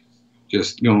wreck.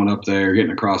 Just going up there,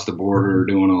 getting across the border,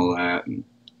 doing all that. And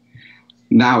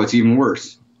now it's even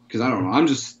worse because I don't know. I'm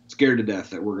just scared to death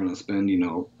that we're going to spend,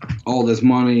 all this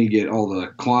money, get all the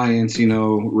clients,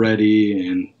 ready,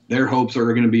 and their hopes are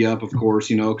going to be up, of course,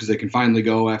 because they can finally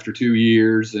go after 2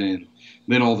 years, and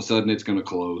then all of a sudden it's going to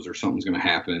close or something's going to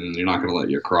happen, and they're not going to let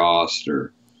you across,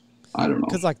 or I don't know.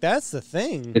 Because that's the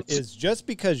thing is just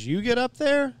because you get up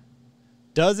there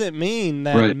doesn't mean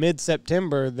that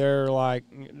mid-September they're like,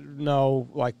 no,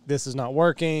 like this is not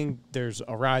working. There's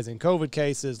a rise in COVID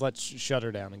cases. Let's shut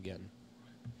her down again.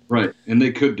 Right, and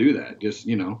they could do that. Just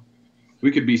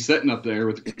we could be sitting up there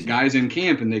with guys in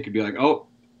camp, and they could be like, "Oh,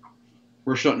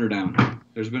 we're shutting her down.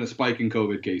 There's been a spike in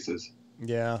COVID cases."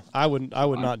 Yeah, I would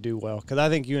not do well because I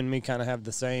think you and me kind of have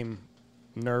the same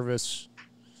nervous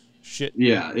shit.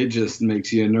 Yeah, it just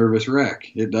makes you a nervous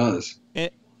wreck. It does.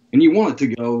 And you want it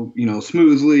to go,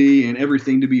 smoothly and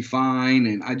everything to be fine.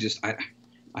 And I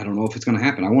don't know if it's going to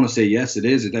happen. I want to say yes, it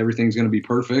is. Everything's going to be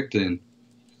perfect.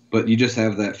 But you just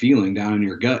have that feeling down in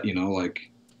your gut, like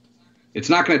it's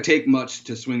not going to take much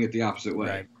to swing it the opposite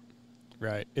way.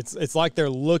 Right. It's like they're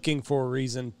looking for a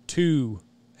reason to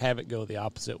have it go the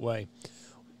opposite way.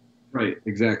 Right.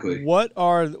 Exactly. What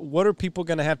are people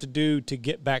going to have to do to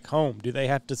get back home? Do they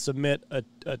have to submit a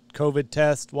COVID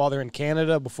test while they're in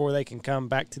Canada before they can come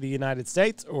back to the United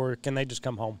States, or can they just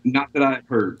come home? Not that I've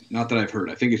heard.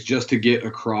 I think it's just to get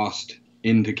across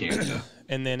into Canada.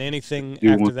 And then anything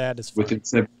after that is fine. Within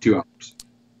 72 hours.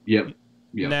 Yep.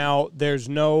 Now, there's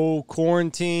no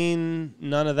quarantine,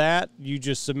 none of that. You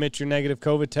just submit your negative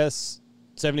COVID tests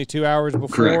 72 hours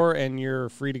before, and you're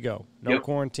free to go. No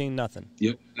quarantine, nothing.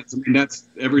 Yep. That's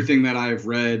everything that I've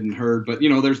read and heard. But,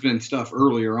 there's been stuff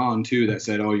earlier on, too, that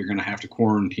said, oh, you're going to have to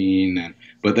quarantine.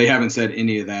 But they haven't said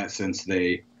any of that since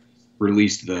they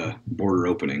released the border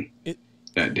opening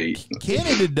that date.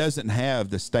 Canada doesn't have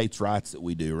the states' rights that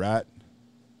we do, right?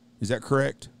 Is that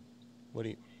correct? What do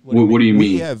you mean?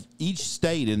 We have each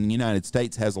state in the United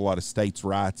States has a lot of states'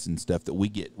 rights and stuff that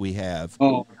we have.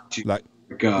 Oh, I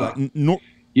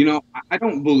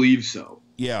don't believe so.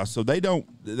 Yeah, so they don't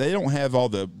have all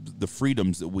the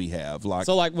freedoms that we have.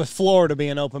 Like with Florida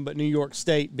being open, but New York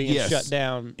State being shut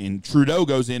down. And Trudeau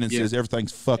goes in and says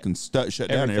everything's fucking shut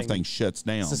down, and everything shuts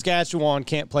down. Saskatchewan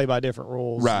can't play by different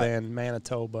rules than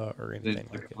Manitoba or anything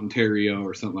like that. Ontario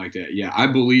or something like that. Yeah, I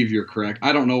believe you're correct.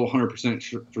 I don't know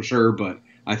 100% for sure, but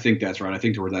I think that's right. I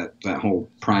think where that whole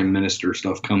prime minister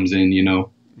stuff comes in,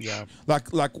 Yeah.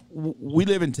 Like we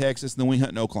live in Texas, and then we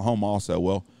hunt in Oklahoma also.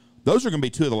 Well, those are going to be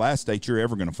two of the last states you're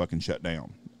ever going to fucking shut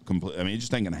down. I mean, it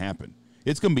just ain't going to happen.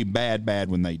 It's going to be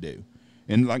bad when they do.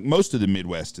 And like most of the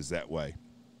Midwest is that way.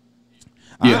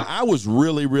 Yeah. I was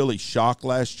really, really shocked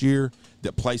last year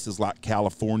that places like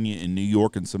California and New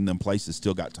York and some of them places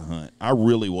still got to hunt. I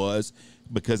really was,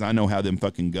 because I know how them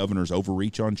fucking governors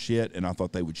overreach on shit, and I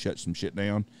thought they would shut some shit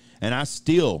down. And I'm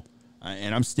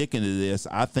sticking to this,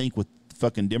 I think with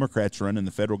fucking Democrats running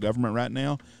the federal government right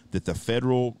now, that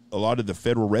a lot of the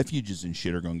federal refuges and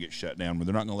shit are going to get shut down, where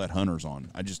they're not going to let hunters on.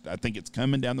 I think it's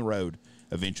coming down the road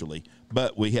eventually.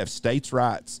 But we have states'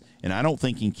 rights, and I don't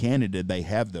think in Canada they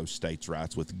have those states'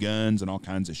 rights with guns and all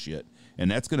kinds of shit. And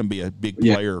that's going to be a big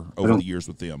player over the years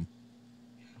with them.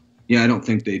 Yeah, I don't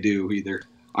think they do either.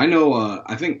 I know,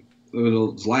 I think it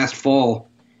was last fall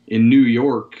in New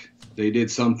York, they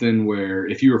did something where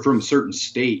if you were from a certain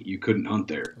state, you couldn't hunt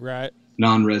there. Right.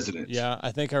 Non-residents. Yeah,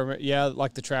 I think I remember. Yeah,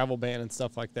 like the travel ban and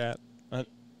stuff like that.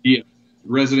 Yeah.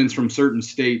 Residents from certain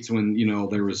states, when,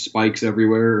 there was spikes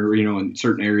everywhere, or, in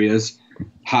certain areas,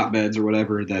 hotbeds or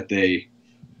whatever, that they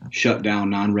shut down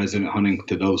non-resident hunting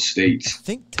to those states. I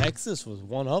think Texas was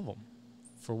one of them.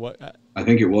 For what? I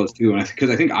think it was too, and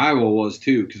because I think Iowa was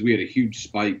too, because we had a huge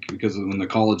spike because of when the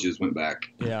colleges went back.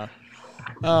 Yeah.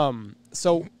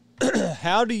 So,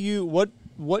 how do you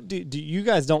do you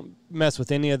guys don't mess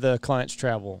with any of the clients'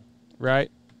 travel,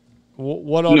 right?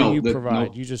 What all do you provide?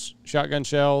 No. You just shotgun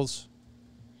shells?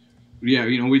 Yeah,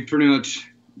 we pretty much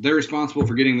they're responsible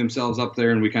for getting themselves up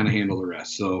there, and we kind of handle the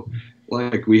rest. So,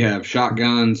 like, we have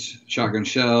shotguns, shotgun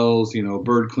shells,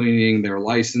 bird cleaning, their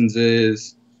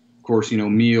licenses, of course,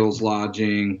 meals,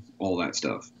 lodging, all that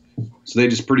stuff. So they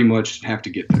just pretty much have to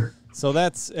get there. So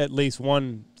that's at least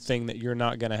one thing that you're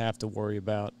not going to have to worry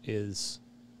about is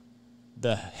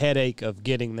the headache of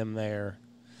getting them there.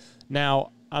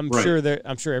 Now, I'm sure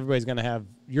everybody's going to have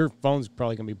your phone's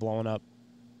probably going to be blowing up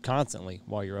constantly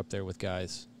while you're up there with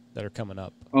guys that are coming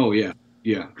up. Oh yeah,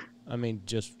 yeah. I mean,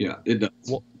 just it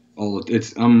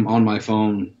does. I'm on my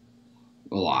phone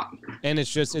a lot, and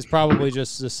it's probably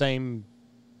just the same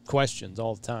questions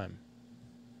all the time.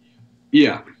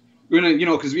 Yeah,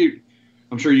 because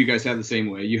I'm sure you guys have the same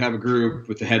way. You have a group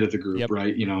with the head of the group, yep.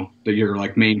 right? That you're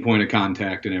like main point of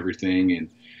contact and everything, and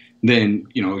then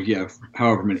you have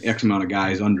however many X amount of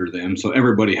guys under them, so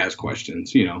everybody has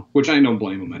questions, which I don't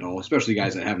blame them at all, especially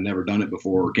guys that have never done it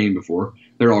before or came before.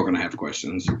 They're all going to have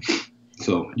questions.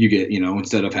 So you get,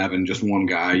 instead of having just one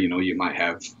guy, you might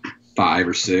have 5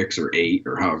 or 6 or 8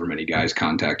 or however many guys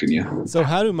contacting you. So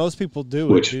how do most people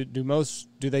do it?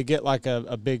 Do they get like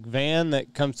a big van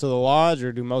that comes to the lodge,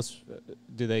 or do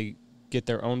they get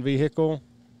their own vehicle?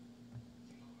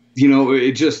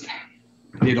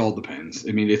 It all depends.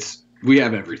 I mean, we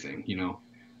have everything,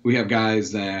 We have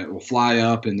guys that will fly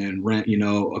up and then rent,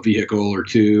 a vehicle or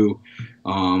two.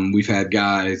 We've had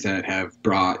guys that have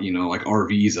brought, like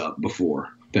RVs up before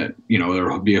that,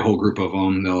 there'll be a whole group of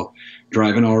them. They'll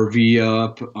drive an RV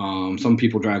up. Some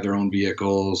people drive their own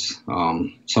vehicles.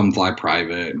 Some fly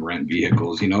private and rent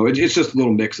vehicles. It's just a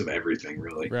little mix of everything,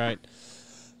 really. Right.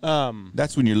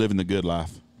 That's when you're living the good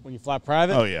life. When you fly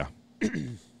private? Oh, yeah.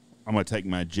 I'm going to take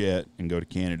my jet and go to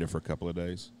Canada for a couple of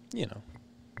days.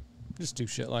 Just do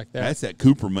shit like that. That's that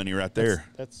Cooper money right there.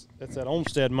 That's that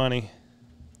Olmstead money.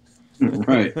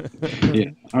 Right. Yeah.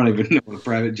 I don't even know what a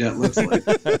private jet looks like.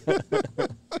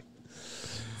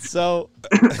 So,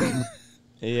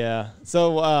 yeah.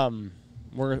 So,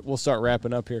 we'll start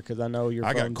wrapping up here because I know your.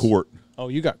 I got court. Oh,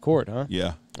 you got court, huh?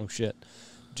 Yeah. Oh shit.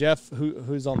 Jeff,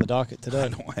 who's on the docket today?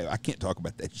 I can't talk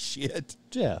about that shit.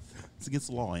 Jeff. It's against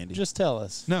the law, Andy. Just tell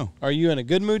us. No. Are you in a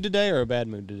good mood today or a bad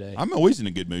mood today? I'm always in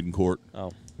a good mood in court.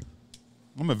 Oh.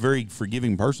 I'm a very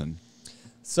forgiving person.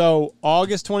 So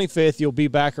August 25th, you'll be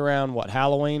back around,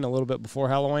 Halloween, a little bit before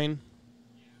Halloween?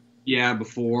 Yeah,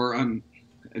 before. I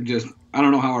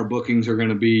don't know how our bookings are going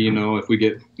to be,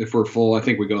 if we're full. I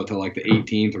think we go till like the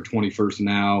 18th or 21st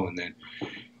now, and then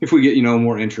if we get,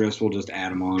 more interest, we'll just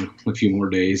add them on a few more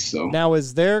days. So now,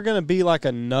 is there going to be like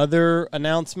another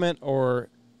announcement, or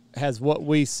has what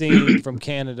we seen from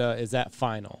Canada, is that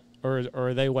final? Or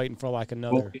are they waiting for like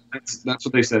another? Well, that's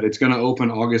what they said. It's going to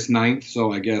open August 9th.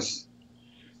 So I guess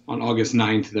on August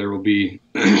 9th, there will be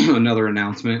another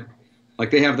announcement.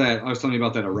 Like they have that, I was telling you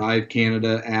about that Arrive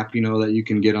Canada app, that you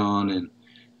can get on and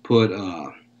put,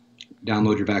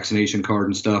 download your vaccination card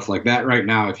and stuff like that. Right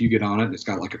now, if you get on it, it's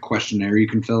got like a questionnaire you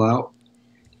can fill out,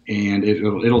 and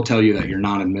it'll tell you that you're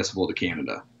not admissible to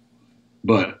Canada.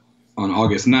 But on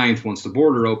August 9th, once the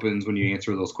border opens, when you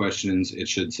answer those questions, it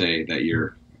should say that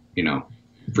you're,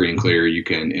 free and clear, you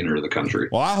can enter the country.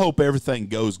 Well, I hope everything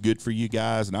goes good for you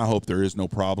guys, and I hope there is no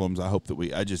problems. I hope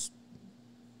that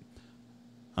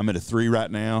I'm at a 3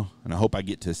 right now, and I hope I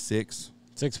get to 6.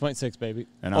 6.6, baby.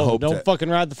 And I hope don't fucking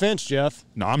ride the fence, Jeff.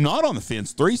 No, I'm not on the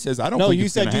fence. 3 says I don't think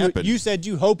it's going to happen. You said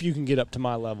you hope you can get up to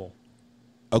my level.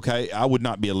 Okay, I would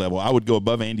not be a level. I would go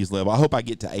above Andy's level. I hope I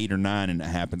get to 8 or 9 and it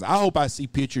happens. I hope I see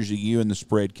pictures of you in the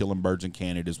spread killing birds in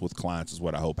Canada with clients is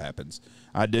what I hope happens.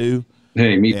 I do.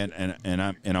 Hey, me.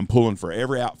 And I'm pulling for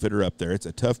every outfitter up there. It's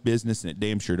a tough business, and it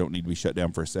damn sure don't need to be shut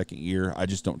down for a second year. I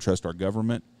just don't trust our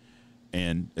government,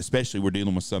 and especially we're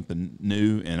dealing with something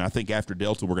new. And I think after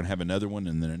Delta, we're going to have another one,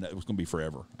 and then it's going to be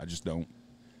forever. I just don't.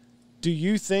 Do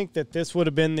you think that this would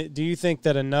have been? Do you think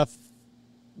that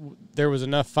there was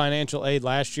enough financial aid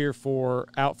last year for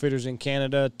outfitters in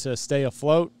Canada to stay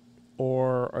afloat?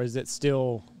 Or is it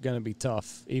still going to be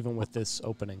tough, even with this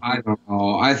opening? I don't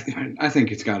know. I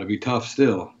think it's got to be tough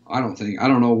still. I don't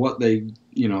know what they,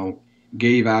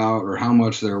 gave out or how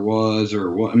much there was or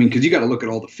what. I mean, because you got to look at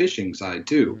all the fishing side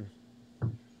too.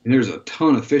 And there's a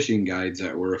ton of fishing guides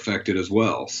that were affected as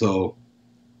well. So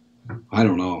I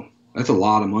don't know. That's a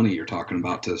lot of money you're talking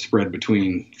about to spread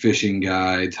between fishing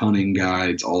guides, hunting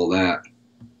guides, all that.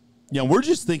 Yeah, we're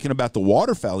just thinking about the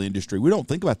waterfowl industry. We don't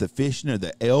think about the fishing or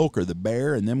the elk or the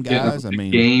bear and them guys. Yeah, I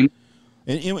mean, game.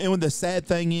 And the sad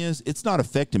thing is, it's not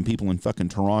affecting people in fucking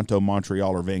Toronto,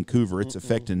 Montreal, or Vancouver. It's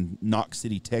affecting Knox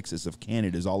City, Texas, of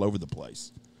Canada's all over the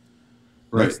place.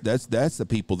 Right. That's the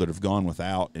people that have gone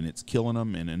without, and it's killing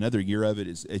them. And another year of it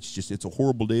it's a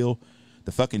horrible deal.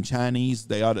 The fucking Chinese,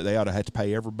 they ought to have to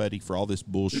pay everybody for all this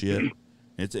bullshit.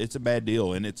 It's a bad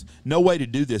deal, and it's no way to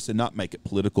do this and not make it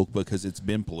political because it's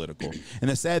been political. And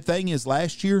the sad thing is,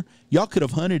 last year y'all could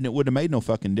have hunted and it would have made no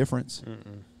fucking difference.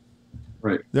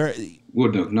 Right. There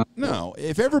Wouldn't have. no.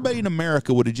 If everybody in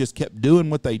America would have just kept doing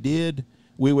what they did,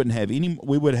 we wouldn't have any.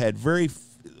 We would have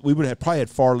probably had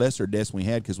far lesser deaths than we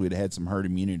had because we'd have had some herd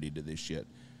immunity to this shit.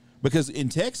 Because in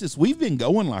Texas, we've been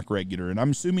going like regular, and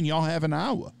I'm assuming y'all have in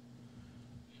Iowa.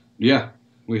 Yeah,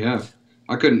 we have.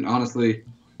 I couldn't honestly.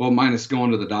 Well, minus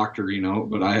going to the doctor,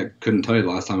 but I couldn't tell you the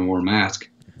last time I wore a mask.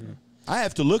 I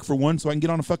have to look for one so I can get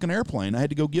on a fucking airplane. I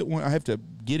had to go get one. I have to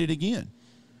get it again.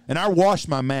 And I wash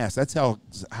my mask. That's how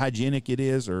hygienic it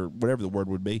is, or whatever the word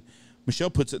would be. Michelle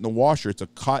puts it in the washer. It's a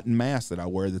cotton mask that I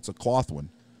wear that's a cloth one.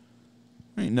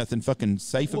 There ain't nothing fucking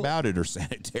safe about it or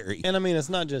sanitary. And I mean, it's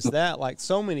not just that. Like,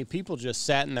 so many people just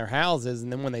sat in their houses,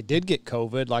 and then when they did get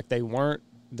COVID, like, they weren't.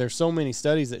 There's so many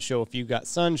studies that show if you got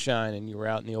sunshine and you were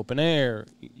out in the open air,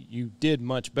 you did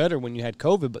much better when you had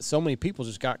COVID. But so many people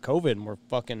just got COVID and were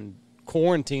fucking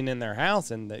quarantined in their house,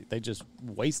 and they just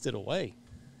wasted away.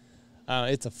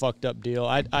 It's a fucked up deal.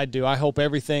 I do. I hope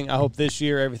this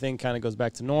year everything kind of goes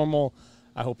back to normal.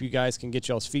 I hope you guys can get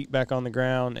y'all's feet back on the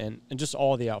ground, and just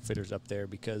all the outfitters up there,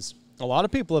 because a lot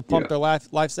of people have pumped their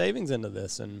life savings into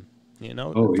this, and yeah,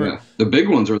 the big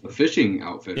ones are the fishing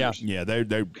outfitters. Yeah,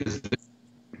 they're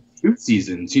shoot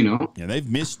seasons, Yeah, they've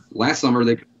missed. Last summer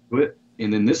they could do it,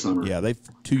 and then this summer. Yeah, they've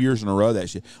 2 years in a row that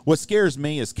shit. What scares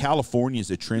me is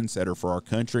California's a trendsetter for our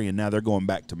country, and now they're going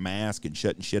back to mask and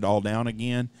shutting shit all down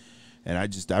again. And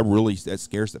that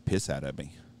scares the piss out of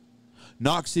me.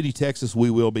 Knox City, Texas,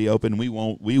 we will be open. We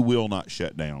will not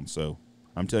shut down. So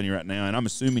I'm telling you right now, and I'm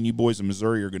assuming you boys in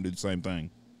Missouri are going to do the same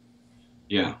thing.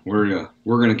 Yeah, we're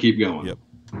going to keep going. Yep.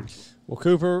 Well,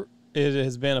 Cooper, it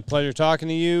has been a pleasure talking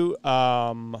to you.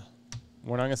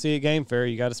 We're not going to see you at Game Fair.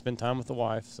 You got to spend time with the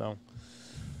wife. So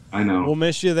I know. We'll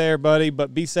miss you there, buddy,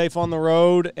 but be safe on the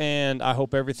road, and I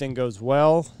hope everything goes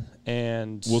well.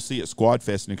 And we'll see you at Squad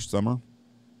Fest next summer.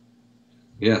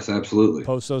 Yes, absolutely.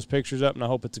 Post those pictures up, and I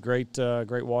hope it's a great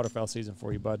waterfowl season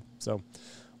for you, bud. So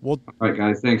all right,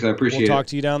 guys. Thanks. I appreciate it. We'll talk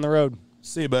to you down the road.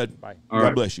 See you, bud. Bye.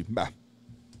 God bless you. Bye.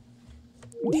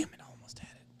 Damn it, I almost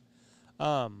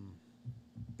had it.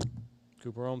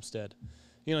 Cooper Olmstead.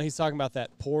 He's talking about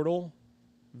that portal,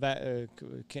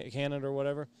 Canada or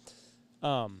whatever,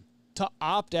 to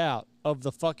opt out of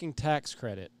the fucking tax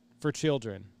credit for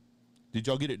children. Did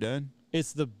y'all get it done?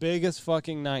 It's the biggest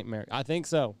fucking nightmare. I think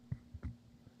so.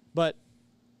 But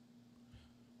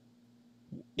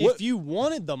if you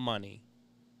wanted the money,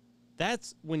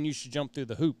 that's when you should jump through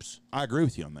the hoops. I agree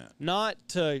with you on that. Not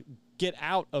to get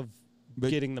out of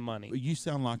getting the money. You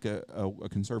sound like a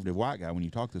conservative white guy when you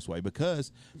talk this way,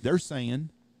 because they're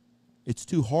saying it's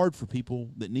too hard for people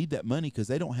that need that money because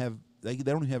they don't have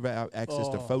access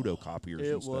to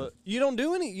photocopiers and stuff. You don't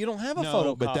have a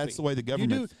photocopy. But that's the way the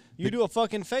government. You do a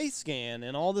fucking face scan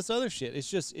and all this other shit. It's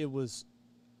just, it was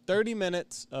 30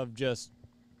 minutes of just.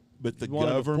 But the pull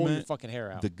government, your fucking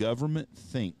hair out. The government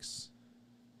thinks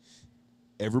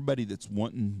everybody that's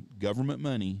wanting government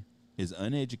money is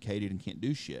uneducated and can't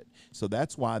do shit. So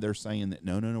that's why they're saying that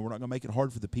no, we're not going to make it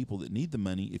hard for the people that need the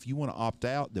money. If you want to opt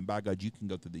out, then by God, you can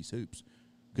go through these hoops.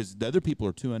 Because the other people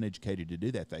are too uneducated to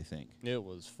do that, they think. It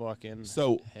was fucking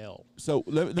hell. So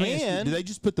let me ask you, do they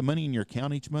just put the money in your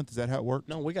account each month? Is that how it works?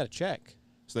 No, we got a check.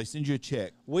 So they send you a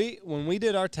check. When we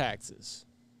did our taxes,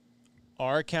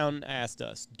 our accountant asked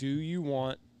us, do you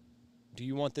want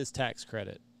this tax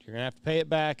credit? You're going to have to pay it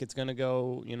back. It's going to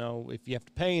go, if you have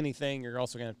to pay anything, you're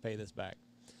also going to have to pay this back.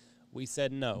 We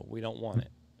said no, we don't want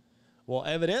it. Well,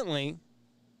 evidently,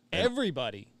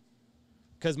 everybody,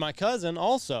 because my cousin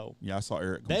also, I saw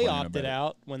Eric. They opted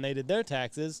out when they did their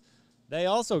taxes. They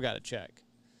also got a check.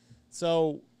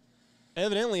 So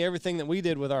evidently, everything that we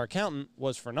did with our accountant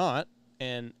was for naught,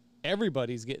 and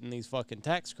everybody's getting these fucking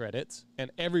tax credits.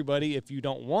 And everybody, if you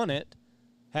don't want it,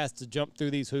 has to jump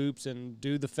through these hoops and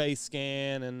do the face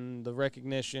scan and the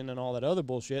recognition and all that other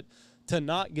bullshit to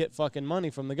not get fucking money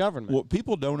from the government. What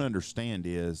people don't understand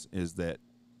is that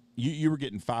you were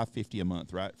getting $550 a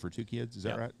month, right, for 2 kids? Is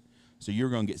that right? So you're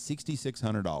going to get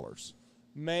 $6,600.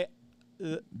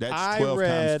 That's 12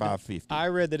 times 550. I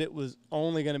read that it was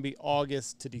only going to be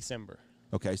August to December.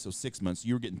 Okay, so 6 months.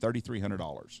 You were getting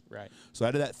 $3,300. Right. So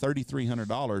out of that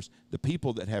 $3,300, the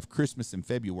people that have Christmas in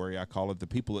February, I call it, the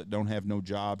people that don't have no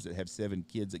jobs, that have 7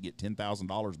 kids, that get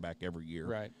 $10,000 back every year.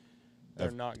 Right.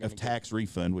 They're not going to tax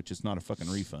refund, which is not a fucking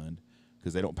refund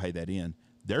because they don't pay that in.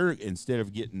 They're, instead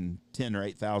of getting $10,000 or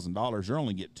 $8,000, they're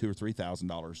only getting $2,000 or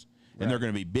 $3,000. and they're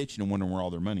going to be bitching and wondering where all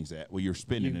their money's at. Well, you're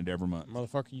spending it every month.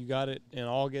 Motherfucker, you got it in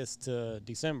August to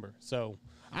December. So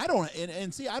I don't,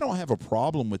 and see, I don't have a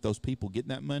problem with those people getting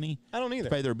that money. I don't either.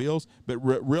 To pay their bills, but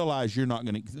realize you're not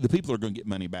going to, the people are going to get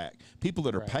money back. People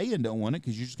that are paying don't want it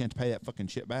because you're just going to pay that fucking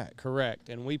shit back. Correct.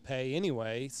 And we pay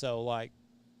anyway. So, like,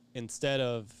 instead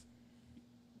of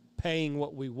paying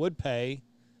what we would pay,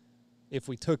 if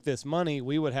we took this money,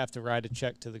 we would have to write a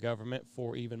check to the government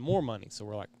for even more money. So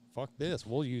we're like, fuck this.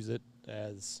 We'll use it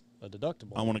as a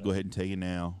deductible. I want to go ahead and tell you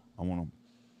now, I want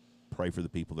to pray for the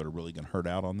people that are really going to hurt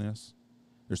out on this.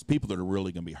 There's people that are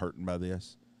really going to be hurting by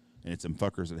this, and it's them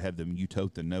fuckers that have them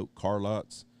you-tote the note car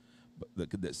lots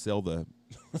that sell the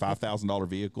 $5,000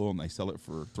 vehicle, and they sell it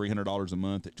for $300 a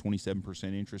month at 27%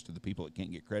 interest to the people that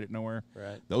can't get credit nowhere.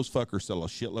 Right. Those fuckers sell a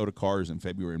shitload of cars in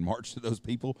February and March to those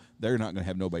people. They're not going to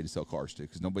have nobody to sell cars to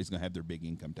because nobody's going to have their big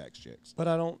income tax checks. But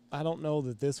I don't know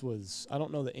that this was, I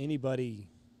don't know that anybody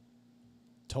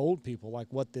told people like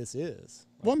what this is.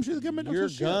 Like, well, I'm sure the government don't you're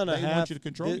give a shit. gonna They have want you to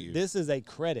control you. This is a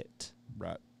credit.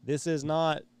 Right. This is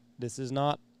not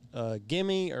a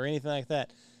gimme or anything like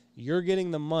that. You're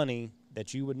getting the money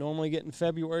that you would normally get in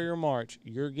February or March.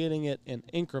 You're getting it in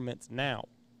increments now.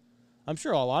 I'm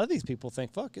sure a lot of these people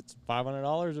think, fuck, it's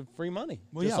 $500 of free money.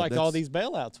 Well, just yeah, like all these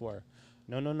bailouts were.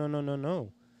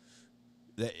 No.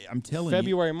 I'm telling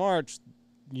February, March,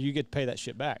 you get to pay that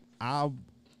shit back. I'm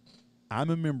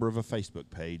a member of a Facebook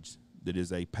page that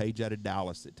is a page out of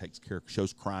Dallas that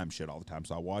shows crime shit all the time,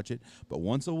 so I watch it. But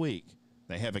once a week,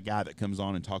 they have a guy that comes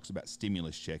on and talks about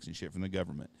stimulus checks and shit from the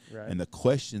government. Right. And the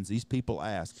questions these people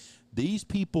ask, these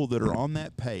people that are on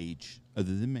that page,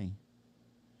 other than me,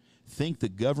 think the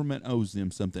government owes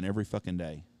them something every fucking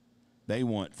day. They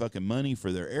want fucking money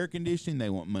for their air conditioning. They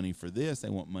want money for this. They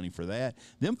want money for that.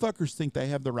 Them fuckers think they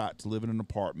have the right to live in an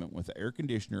apartment with an air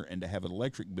conditioner and to have an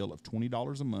electric bill of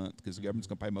 $20 a month because the government's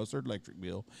going to pay most of their electric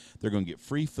bill. They're going to get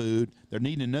free food. They're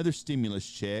needing another stimulus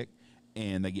check,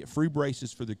 and they get free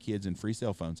braces for their kids and free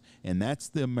cell phones. And that's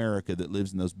the America that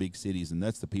lives in those big cities, and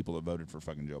that's the people that voted for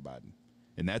fucking Joe Biden.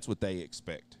 And that's what they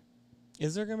expect.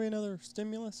 Is there going to be another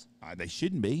stimulus? They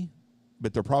shouldn't be,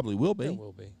 but there probably will be. There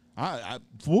will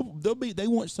be. They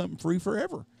want something free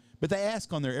forever. But they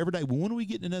ask on there every day, well, when are we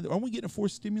getting another? Aren't we getting a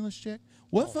fourth stimulus check?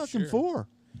 What fucking for?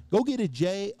 Go get a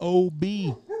JOB.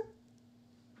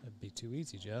 That'd be too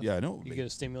easy, Jeff. Yeah, I know. You get a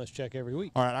stimulus check every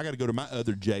week. All right, I got to go to my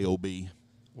other JOB.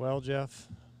 Well, Jeff,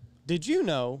 did you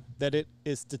know that it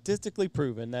is statistically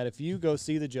proven that if you go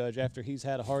see the judge after he's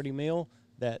had a hearty meal,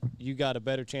 that you got a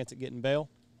better chance at getting bail?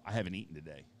 I haven't eaten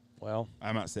today. Well,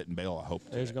 I'm not setting bail. I hope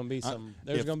there's going to be some.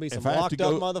 If Locked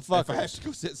up motherfuckers. If I have to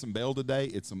go set some bail today,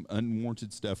 it's some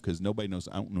unwarranted stuff because nobody knows.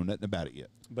 I don't know nothing about it yet.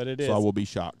 But it is. So I will be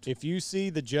shocked. If you see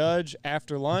the judge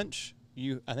after lunch,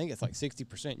 I think it's like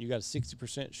 60%. You got a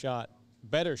 60%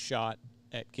 better shot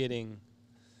at getting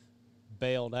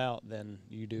bailed out than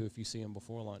you do if you see him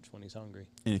before lunch when he's hungry.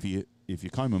 And if you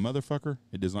call him a motherfucker,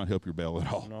 it does not help your bail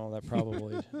at all. No, that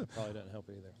probably doesn't help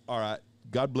either. All right.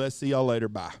 God bless. See y'all later.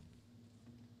 Bye.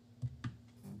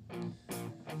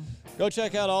 Go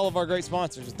check out all of our great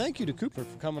sponsors. Thank you to Cooper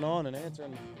for coming on and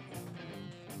answering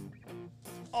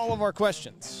all of our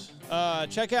questions.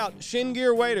 Check out Shin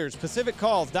Gear Waders, Pacific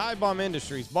Calls, Dive Bomb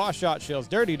Industries, Boss Shot Shells,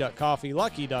 Dirty Duck Coffee,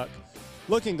 Lucky Duck,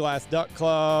 Looking Glass Duck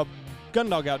Club,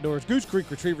 Gundog Outdoors, Goose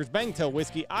Creek Retrievers, Bangtail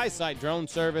Whiskey, Eyesight Drone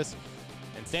Service,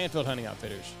 and Stanfield Hunting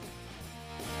Outfitters.